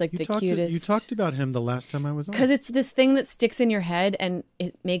 And it's like cutest. You talked about him the last time I was on. Because it's this thing that sticks in your head and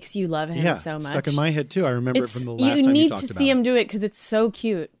it makes you love him so much. Stuck in my head too. I remember it from the last time you talked about it. You need to see him do it because it's so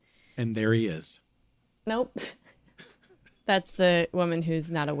cute. And there he is. Nope. That's the woman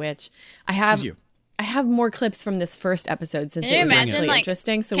who's not a witch. She's you. I have more clips from this first episode since it was actually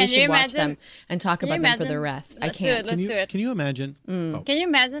interesting, so we should watch them and talk about them for the rest. Let's do it. Can you imagine? Can you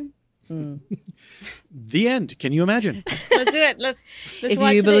imagine? The end. Can you imagine? Let's do it. Let's if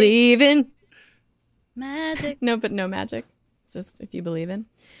you believe in magic. No, but no magic. It's just if you believe in.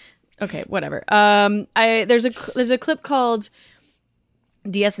 Okay, whatever. There's a clip called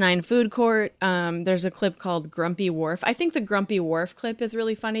DS9 Food Court. There's a clip called Grumpy Worf. I think the Grumpy Worf clip is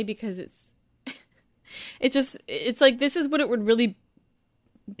really funny because it's like this is what it would really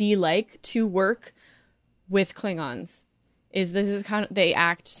be like to work with Klingons. This is kind of, they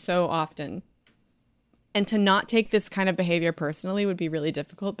act so often. And to not take this kind of behavior personally would be really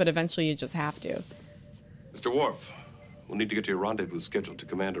difficult, but eventually you just have to. Mr. Worf, we'll need to get to your rendezvous scheduled to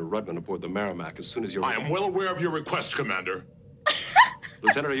Commander Rudman aboard the Merrimack as soon as you're... I am well aware of your request, Commander.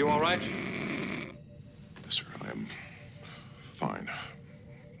 Lieutenant, are you all right? Yes, sir, I am fine.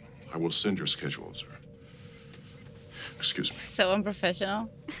 I will send your schedule, sir. Excuse me. So unprofessional.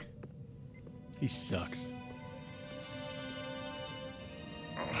 He sucks.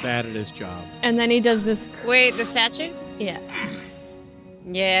 Bad at his job. And then he does this. Wait, the statue? Yeah.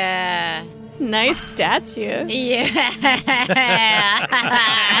 Yeah. It's a nice statue. Yeah.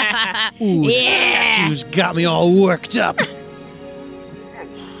 Ooh, the statue's got me all worked up.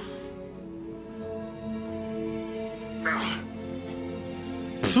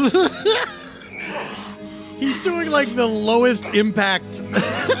 He's doing like the lowest impact.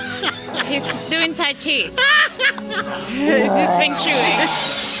 He's doing Tai Chi. He's feng shui.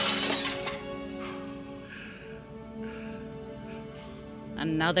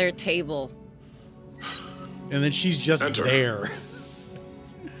 another table. And then she's just Enter. there.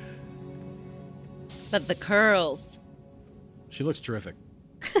 But the curls. She looks terrific.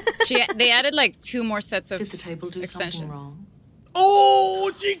 They added like 2 more sets of Did the table do extension. something wrong?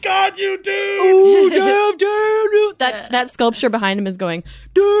 Oh, she got you, dude! Ooh, damn, damn. That sculpture behind him is going,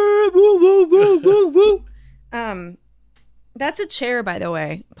 damn, woo, woo, woo, woo, woo. That's a chair, by the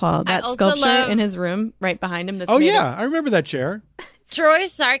way, Paul. That also sculpture love- in his room right behind him. That's Oh, made yeah. of- I remember that chair.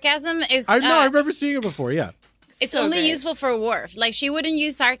 Troy's sarcasm is I remember seeing it before, yeah. it's so only great. useful for Worf. Like, she wouldn't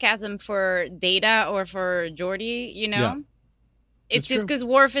use sarcasm for Data or for Geordi, you know? Yeah. It's It's just true. because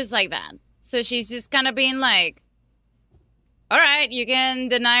Worf is like that. So she's just kind of being like, all right, you can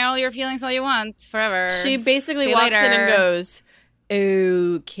deny all your feelings all you want forever. She basically See you walks in later. and goes,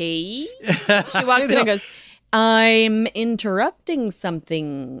 okay. She walks in and goes, I'm interrupting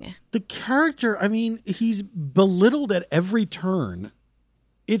something. The character, I mean, he's belittled at every turn.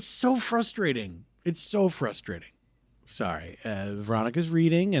 It's so frustrating. It's so frustrating. Sorry. Veronica's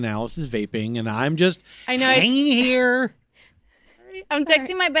reading and Alice is vaping, and I'm just hanging here. I'm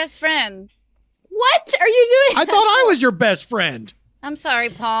texting my best friend. What are you doing? I thought I was your best friend. I'm sorry,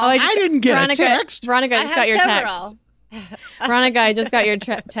 Paul. I didn't get a text. Veronica, I I just have got your several. text. Veronica, I just got your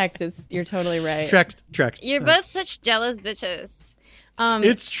text. You're totally right. Text. You're both such jealous bitches.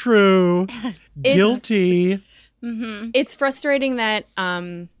 It's true. Guilty. It's frustrating that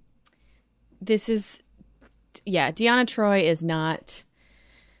this is, Deanna Troi is not.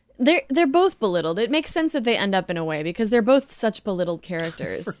 They're both belittled. It makes sense that they end up in a way because they're both such belittled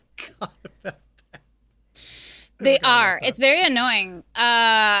characters. They are. It's very annoying.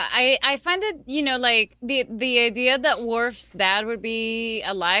 I find it, like the idea that Worf's dad would be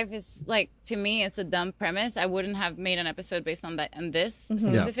alive is like, to me, it's a dumb premise. I wouldn't have made an episode based on that and this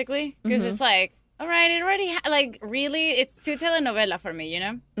specifically because it's like, all right, it already really, it's too telenovela for me, you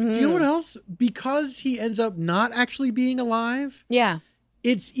know? Do you know what else? Because he ends up not actually being alive. Yeah.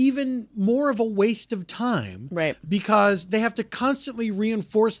 It's even more of a waste of time. Right. Because they have to constantly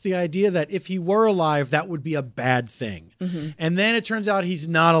reinforce the idea that if he were alive, that would be a bad thing. And then it turns out he's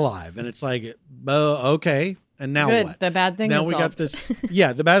not alive. And it's like, okay. And now Good. what? The bad thing now is we got solved. this.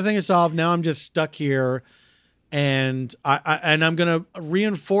 Yeah, the bad thing is solved. Now I'm just stuck here. And I'm going to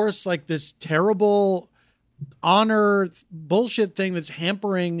reinforce like this terrible honor bullshit thing that's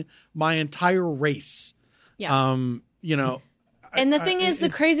hampering my entire race. Yeah. And the thing is, the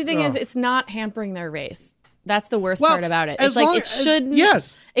crazy thing is, it's not hampering their race. That's the worst part about it. It's like, it should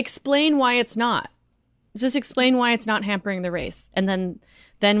explain why it's not. Just explain why it's not hampering the race. And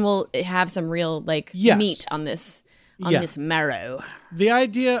then we'll have some real meat on this this marrow. The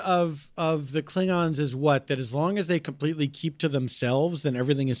idea of the Klingons is what? That as long as they completely keep to themselves, then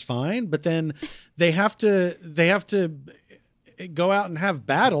everything is fine. But then they have to go out and have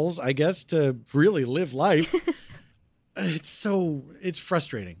battles, I guess, to really live life. It's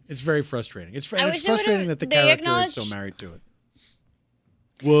frustrating. It's very frustrating. It's frustrating that the character is so married to it.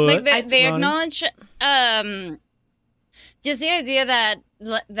 What? Like they acknowledge just the idea that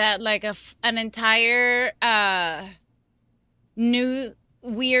like an entire new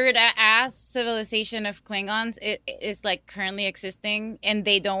weird ass civilization of Klingons is like currently existing, and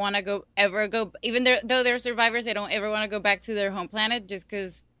they don't want to ever go even though they're survivors, they don't ever want to go back to their home planet just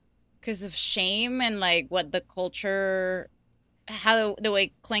because of shame and like what the culture, how the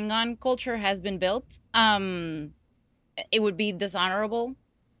way Klingon culture has been built, it would be dishonorable.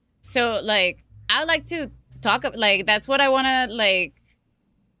 So like I like to talk like that's what I want to like.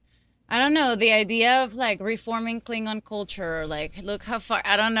 I don't know, the idea of like reforming Klingon culture, like look how far,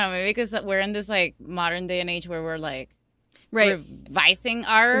 I don't know, maybe because we're in this like modern day and age where we're like revising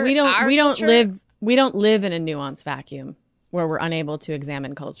our we don't culture. live in a nuanced vacuum where we're unable to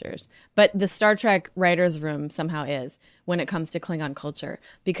examine cultures. But the Star Trek writers' room somehow is when it comes to Klingon culture.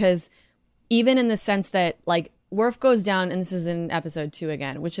 Because even in the sense that, like, Worf goes down, and this is in episode 2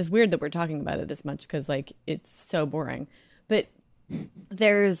 again, which is weird that we're talking about it this much because, like, it's so boring. But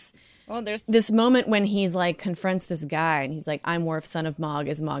there's this moment when he's, like, confronts this guy, and he's like, I'm Worf, son of Mog.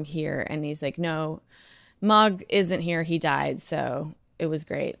 Is Mog here? And he's like, no, Mog isn't here. He died, so it was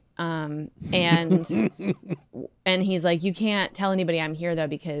great. And he's like, you can't tell anybody I'm here though,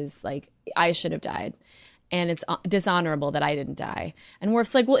 because like I should have died and it's dishonorable that I didn't die. And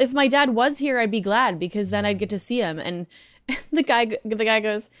Worf's like, well, if my dad was here, I'd be glad because then I'd get to see him. And the guy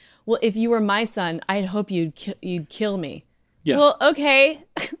goes, well, if you were my son, I'd hope you'd kill me. Yeah. Well, okay.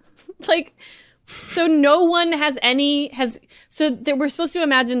 Like, so no one we're supposed to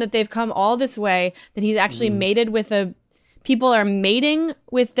imagine that they've come all this way, that he's actually mated with people are mating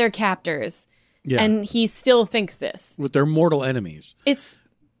with their captors. Yeah. And he still thinks this. With their mortal enemies. It's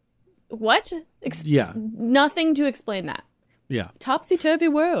What? Yeah. Nothing to explain that. Yeah. Topsy-turvy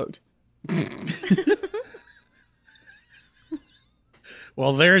world.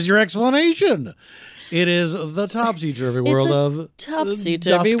 Well, there's your explanation. It is the topsy-turvy world of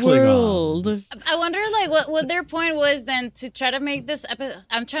topsy-turvy Dust world. Klingons. I wonder, like, what their point was then to try to make this episode.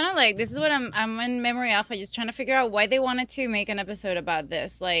 I'm trying to, like, this is what I'm in memory alpha, just trying to figure out why they wanted to make an episode about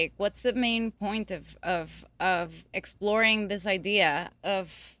this. Like, what's the main point of exploring this idea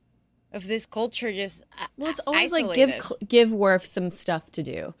of this culture just Well, it's always isolated. like give Worf some stuff to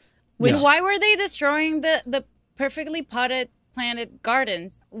do. Why were they destroying the perfectly potted planted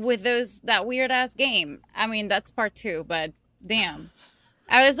gardens with that weird ass game? I mean, that's part 2, but damn.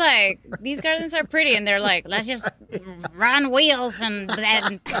 I was like, these gardens are pretty, and they're like, let's just run wheels and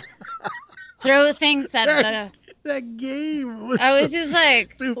throw things at the. That game was I was just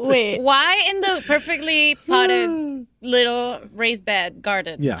like, Wait. why in the perfectly potted little raised bed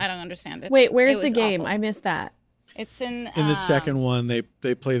garden? Yeah. I don't understand it. Wait, where's It the was game? awful. I missed that. It's in the second one, they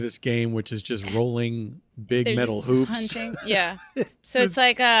play this game, which is just rolling big they're metal just hoops. hunting. Yeah. So it's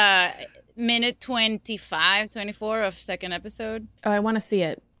like minute 25, 24 of second episode. Oh, I want to see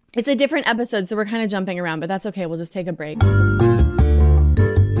it. It's a different episode, so we're kind of jumping around, but that's okay. We'll just take a break.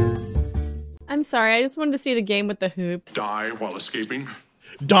 I'm sorry. I just wanted to see the game with the hoops. Die while escaping.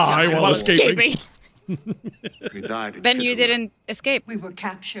 Die while escaping. We died. Then you didn't escape. We were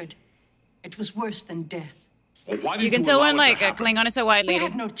captured. It was worse than death. Well, why did You can tell allow when it like to a happen? Klingon is a white We lady.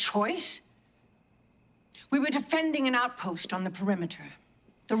 had no choice. We were defending an outpost on the perimeter.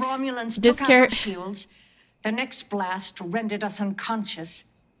 The Romulans This took out char- our shields. The next blast rendered us unconscious.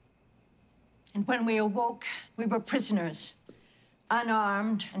 And when we awoke, we were prisoners,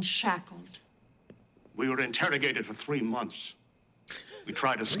 unarmed and shackled. We were interrogated for 3 months. We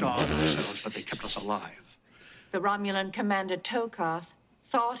tried to starve ourselves, but they kept us alive. The Romulan commander Tokarth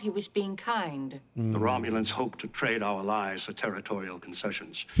thought he was being kind. The Romulans hoped to trade our lives for territorial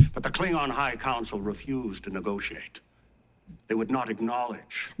concessions, but the Klingon High Council refused to negotiate. They would not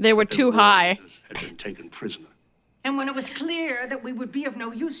acknowledge They were that their too high. warriors had been taken prisoner. And when it was clear that we would be of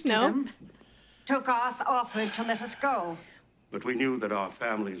no use to No. them, Tokarth offered to let us go. But we knew that our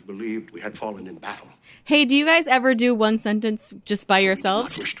families believed we had fallen in battle. Hey, do you guys ever do one sentence just by We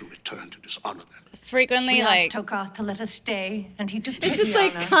yourselves? did not wish to return to dishonor them. Frequently, We like asked Tokarth to let us stay, and he took It's pity just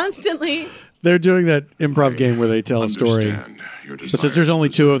like on us. constantly. They're doing that improv game where they tell a story. Understand your But since there's only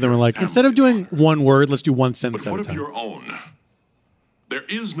 2 of them, we're like, instead of doing one word, let's do one sentence But at what a of time. your own? There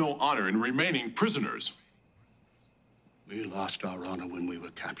is no honor in remaining prisoners. We lost our honor when we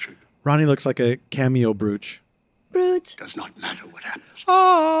were captured. Ronnie looks like a cameo brooch. Brooch. Does not matter what happens.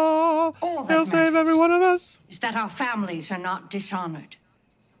 Oh, All that he'll save every matters one of us. is that our families are not dishonored.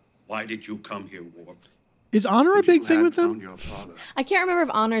 Why did you come here, Worf? Is honor a If you big thing had with them? found your father, I can't remember if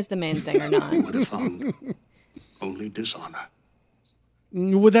honor is the main thing or not. you would have found only dishonor.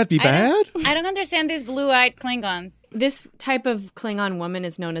 Would that be bad? I don't understand these blue-eyed Klingons. This type of Klingon woman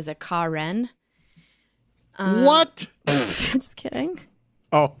is known as a Karen. What? Just kidding.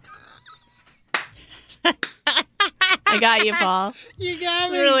 Oh, I got you, Paul. you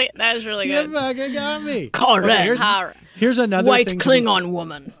got me. Really, that was really You good. fucking got me. Karen. Okay, here's another White thing Klingon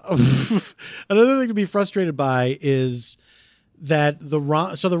woman. Another thing to be frustrated by is that the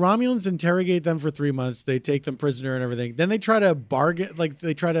Romulans interrogate them for 3 months. They take them prisoner and everything. Then they try to bargain,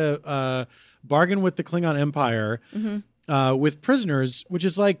 bargain with the Klingon Empire with prisoners, which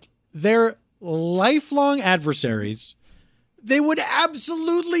is like they're lifelong adversaries. They would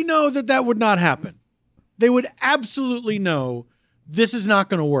absolutely know that would not happen. They would absolutely know this is not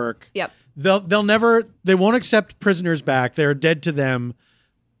going to work. Yep. They won't accept prisoners back. They're dead to them.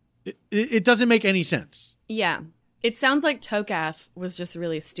 It doesn't make any sense. Yeah. It sounds like Tokath was just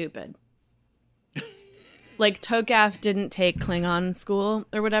really stupid. Like Tokath didn't take Klingon school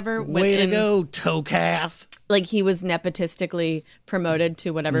or whatever. Way to go, Tokath. Like he was nepotistically promoted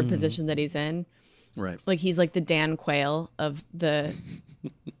to whatever position that he's in. Right. Like he's like the Dan Quayle of the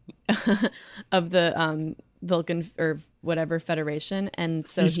Vulcan or whatever federation, and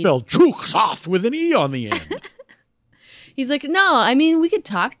so he spelled Truksoth with an E on the end. he's like, no, I mean we could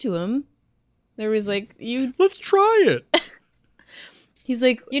talk to him. There was like Let's try it. He's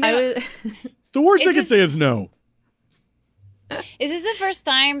like, You know- The worst they Is can this- say is no. Is this the first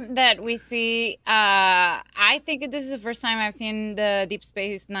time that we see? I think this is the first time I've seen the Deep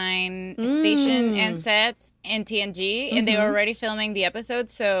Space Nine station and set in TNG, and they were already filming the episode.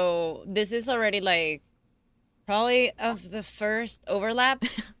 So this is already like probably of the first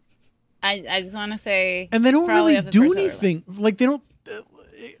overlaps. I just want to say, And they don't probably really of the do first overlap. anything. Like they don't.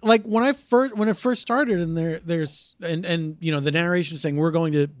 like when it first started, and there's the narration saying we're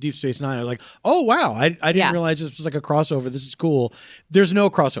going to Deep Space Nine. I was like, oh wow, I didn't realize this was like a crossover. This is cool. There's no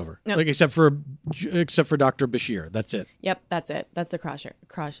crossover, like except for Dr. Bashir. That's it. Yep, that's it. That's the Crosshare.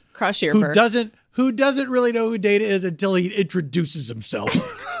 Who doesn't really know who Data is until he introduces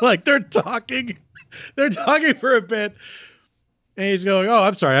himself. Like they're talking for a bit. And he's going, oh,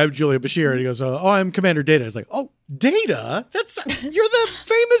 I'm sorry, I'm Julia Bashir. And he goes, oh, I'm Commander Data. It's like, oh, Data? You're the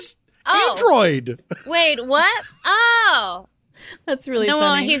famous android. Wait, what? Oh. That's really funny.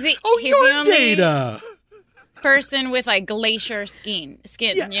 Well, he's you're the only Data. person with like glacier skin.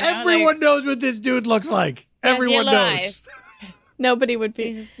 Yeah, everyone knows what this dude looks like. Everyone knows. Eyes. Nobody would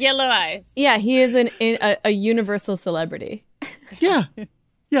be. He's yellow eyes. Yeah, he is a universal celebrity. Yeah.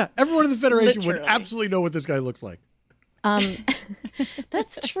 Yeah, everyone in the Federation Literally. would absolutely know what this guy looks like.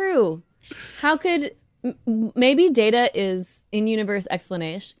 That's true. How could maybe Data is in-universe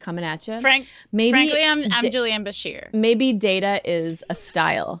explanation coming at you? Frankly, I'm Julianne Bashir. Maybe Data is a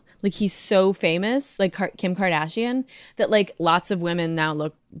style. Like he's so famous, like Kim Kardashian, that like lots of women now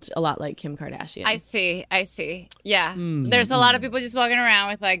look a lot like Kim Kardashian. I see. Yeah, there's a lot of people just walking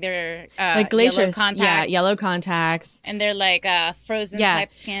around with like their like glaciers, yellow contacts. yellow contacts, and they're like frozen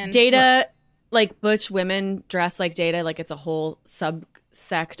type skin. Data. Like butch women dress like Data, like it's a whole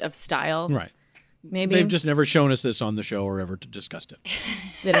subsect of style. Right. Maybe they've just never shown us this on the show or ever discussed it.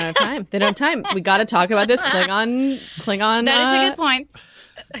 They don't have time. We got to talk about this Klingon. That is a good point.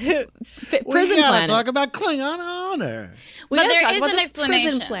 Prison planet. Talk about Klingon honor. But there is an explanation.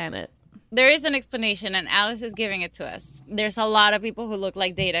 Prison planet. There is an explanation, and Alice is giving it to us. There's a lot of people who look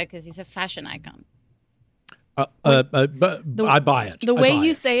like Data because he's a fashion icon. I buy it. The way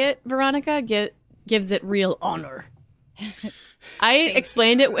you say it, Veronica, gives it real honor. I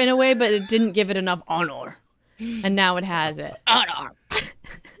explained it in a way, but it didn't give it enough honor. And now it has it. Honor.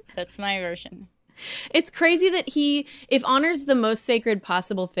 That's my version. It's crazy that if honor's the most sacred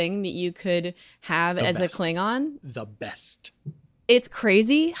possible thing that you could have as a Klingon. The best. It's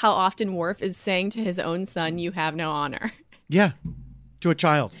crazy how often Worf is saying to his own son, you have no honor. Yeah. To a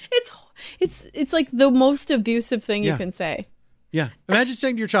child. It's like the most abusive thing you can say. Yeah. Imagine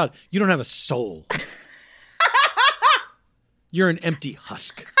saying to your child, you don't have a soul. You're an empty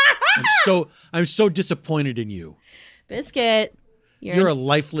husk. I'm so disappointed in you. Biscuit. You're a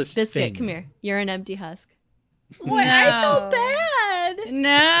lifeless Biscuit, thing. come here. You're an empty husk. What? No. I felt bad.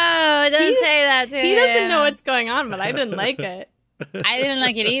 No, don't say that to him. He doesn't know what's going on, but I didn't like it. I didn't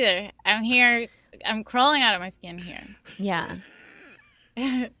like it either. I'm here. I'm crawling out of my skin here. Yeah.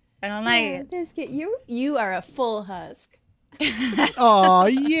 I don't like it. Biscuit, you are a full husk. Oh,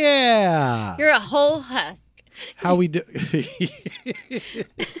 yeah. You're a whole husk. How we do?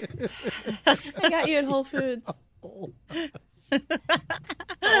 I got you at Whole Foods. Oh,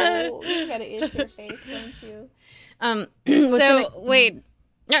 you gotta itch your face, don't you? Wait.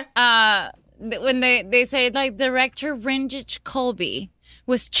 When they say like director Renjich Colby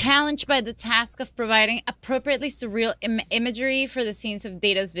was challenged by the task of providing appropriately surreal imagery for the scenes of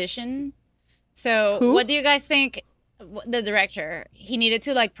Data's vision. So what do you guys think? The director, he needed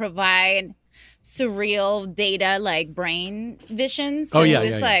to like provide surreal Data like brain vision. So he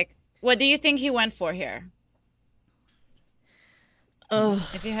was like, what do you think he went for here?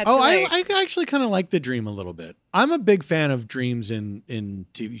 If you had to, I actually kind of like the dream a little bit. I'm a big fan of dreams in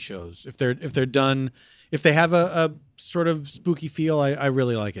TV shows. If they're done, if they have a sort of spooky feel, I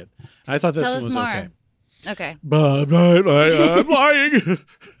really like it. I thought this one was okay. Okay. But I'm lying.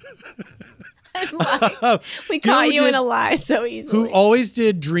 We caught you in a lie so easily. Who always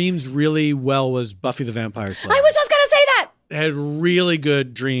did dreams really well was Buffy the Vampire Slayer. I was just gonna say that. It had really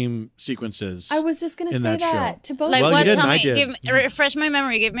good dream sequences. I was just gonna say that to both. Like well, what? You didn't, Tell I me. did. Refresh my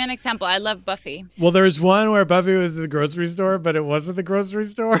memory. Give me an example. I love Buffy. Well, there's one where Buffy was in the grocery store, but it wasn't the grocery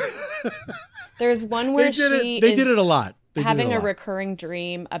store. There's one where they did it a lot. Having a recurring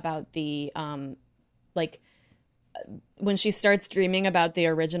dream about the when she starts dreaming about the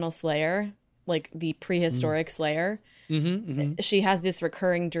original Slayer, like the prehistoric Slayer. She has this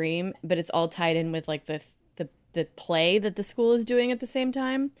recurring dream, but it's all tied in with like the play that the school is doing at the same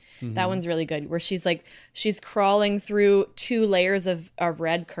time. That one's really good, where she's crawling through 2 layers of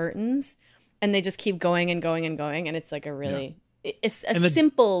red curtains, and they just keep going and going and going, and it's like a really it's a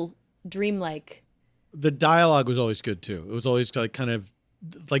simple dreamlike. The dialogue was always good too. It was always like kind of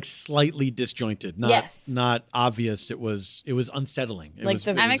like slightly disjointed, not obvious. It was unsettling.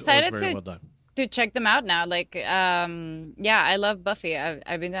 I'm excited very well done. To check them out now. Like, I love Buffy.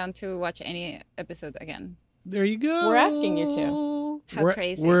 I've been down to watch any episode again. There you go. We're asking you to. How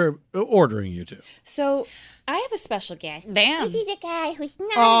crazy. We're ordering you to. So I have a special guest. Damn. This is a guy who's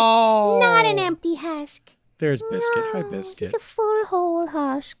Oh. not an empty husk. There's Biscuit. Hi, Biscuit. He's a full whole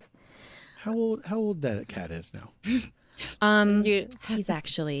husk. How old that cat is now?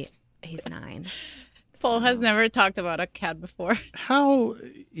 He's 9. Paul has never talked about a cat before. How old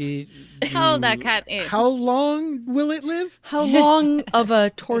that cat is. How long will it live? How long of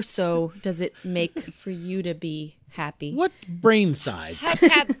a torso does it make for you to be happy? What brain size?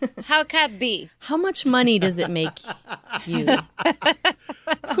 How cat be? How much money does it make you?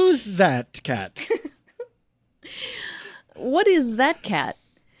 Who's that cat? What is that cat?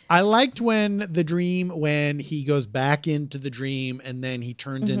 I liked when he goes back into the dream and then he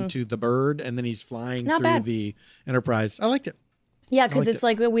turns into the bird and then he's flying through the Enterprise. I liked it. Yeah, because it's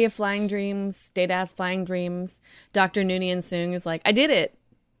like we have flying dreams. Data has flying dreams. Dr. Noonien Soong is like, I did it.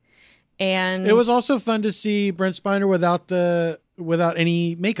 And it was also fun to see Brent Spiner without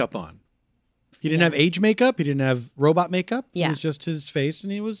any makeup on. He didn't have age makeup. He didn't have robot makeup. Yeah. It was just his face,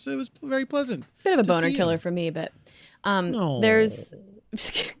 and it was very pleasant. Bit of a boner killer for me, but there's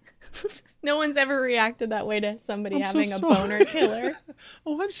no one's ever reacted that way to somebody having a boner killer.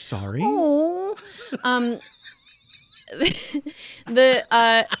 Oh, I'm sorry. Oh.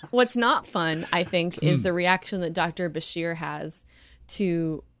 What's not fun, I think, is the reaction that Dr. Bashir has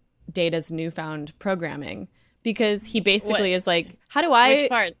to Data's newfound programming, because he basically is like, how do I Which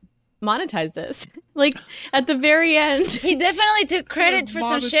part? monetize this? Like at the very end, He definitely took credit for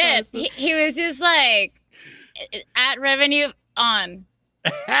some shit. He was just like, ad revenue on.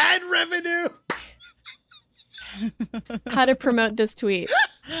 Ad revenue. how to promote this tweet.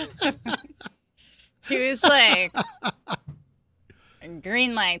 He was like,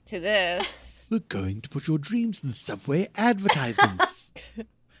 green light to this. We're going to put your dreams in Subway advertisements.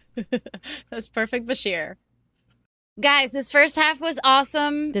 That's perfect, Bashir. Guys, this first half was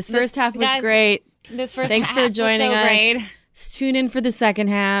awesome. This first half was great. This first Thanks half for joining was so us. great. Tune in for the second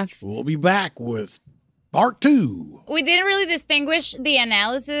half. We'll be back with part 2. We didn't really distinguish the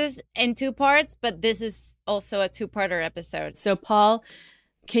analysis in 2 parts, but this is also a 2-parter episode. So, Paul,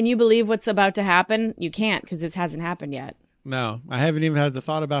 can you believe what's about to happen? You can't, because it hasn't happened yet. No, I haven't even had the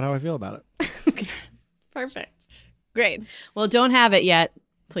thought about how I feel about it. Perfect. Great. Well, don't have it yet,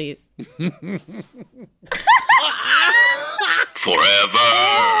 please. Forever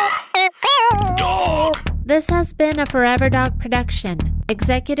Dog. This has been a Forever Dog production.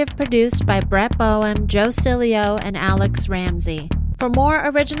 Executive produced by Brett Boehm, Joe Cilio, and Alex Ramsey. For more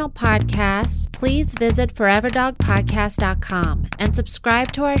original podcasts, please visit foreverdogpodcast.com and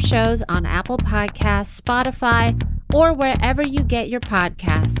subscribe to our shows on Apple Podcasts, Spotify, or wherever you get your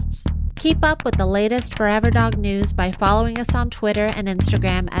podcasts. Keep up with the latest Forever Dog news by following us on Twitter and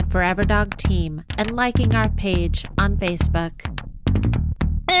Instagram at Forever Dog Team and liking our page on Facebook.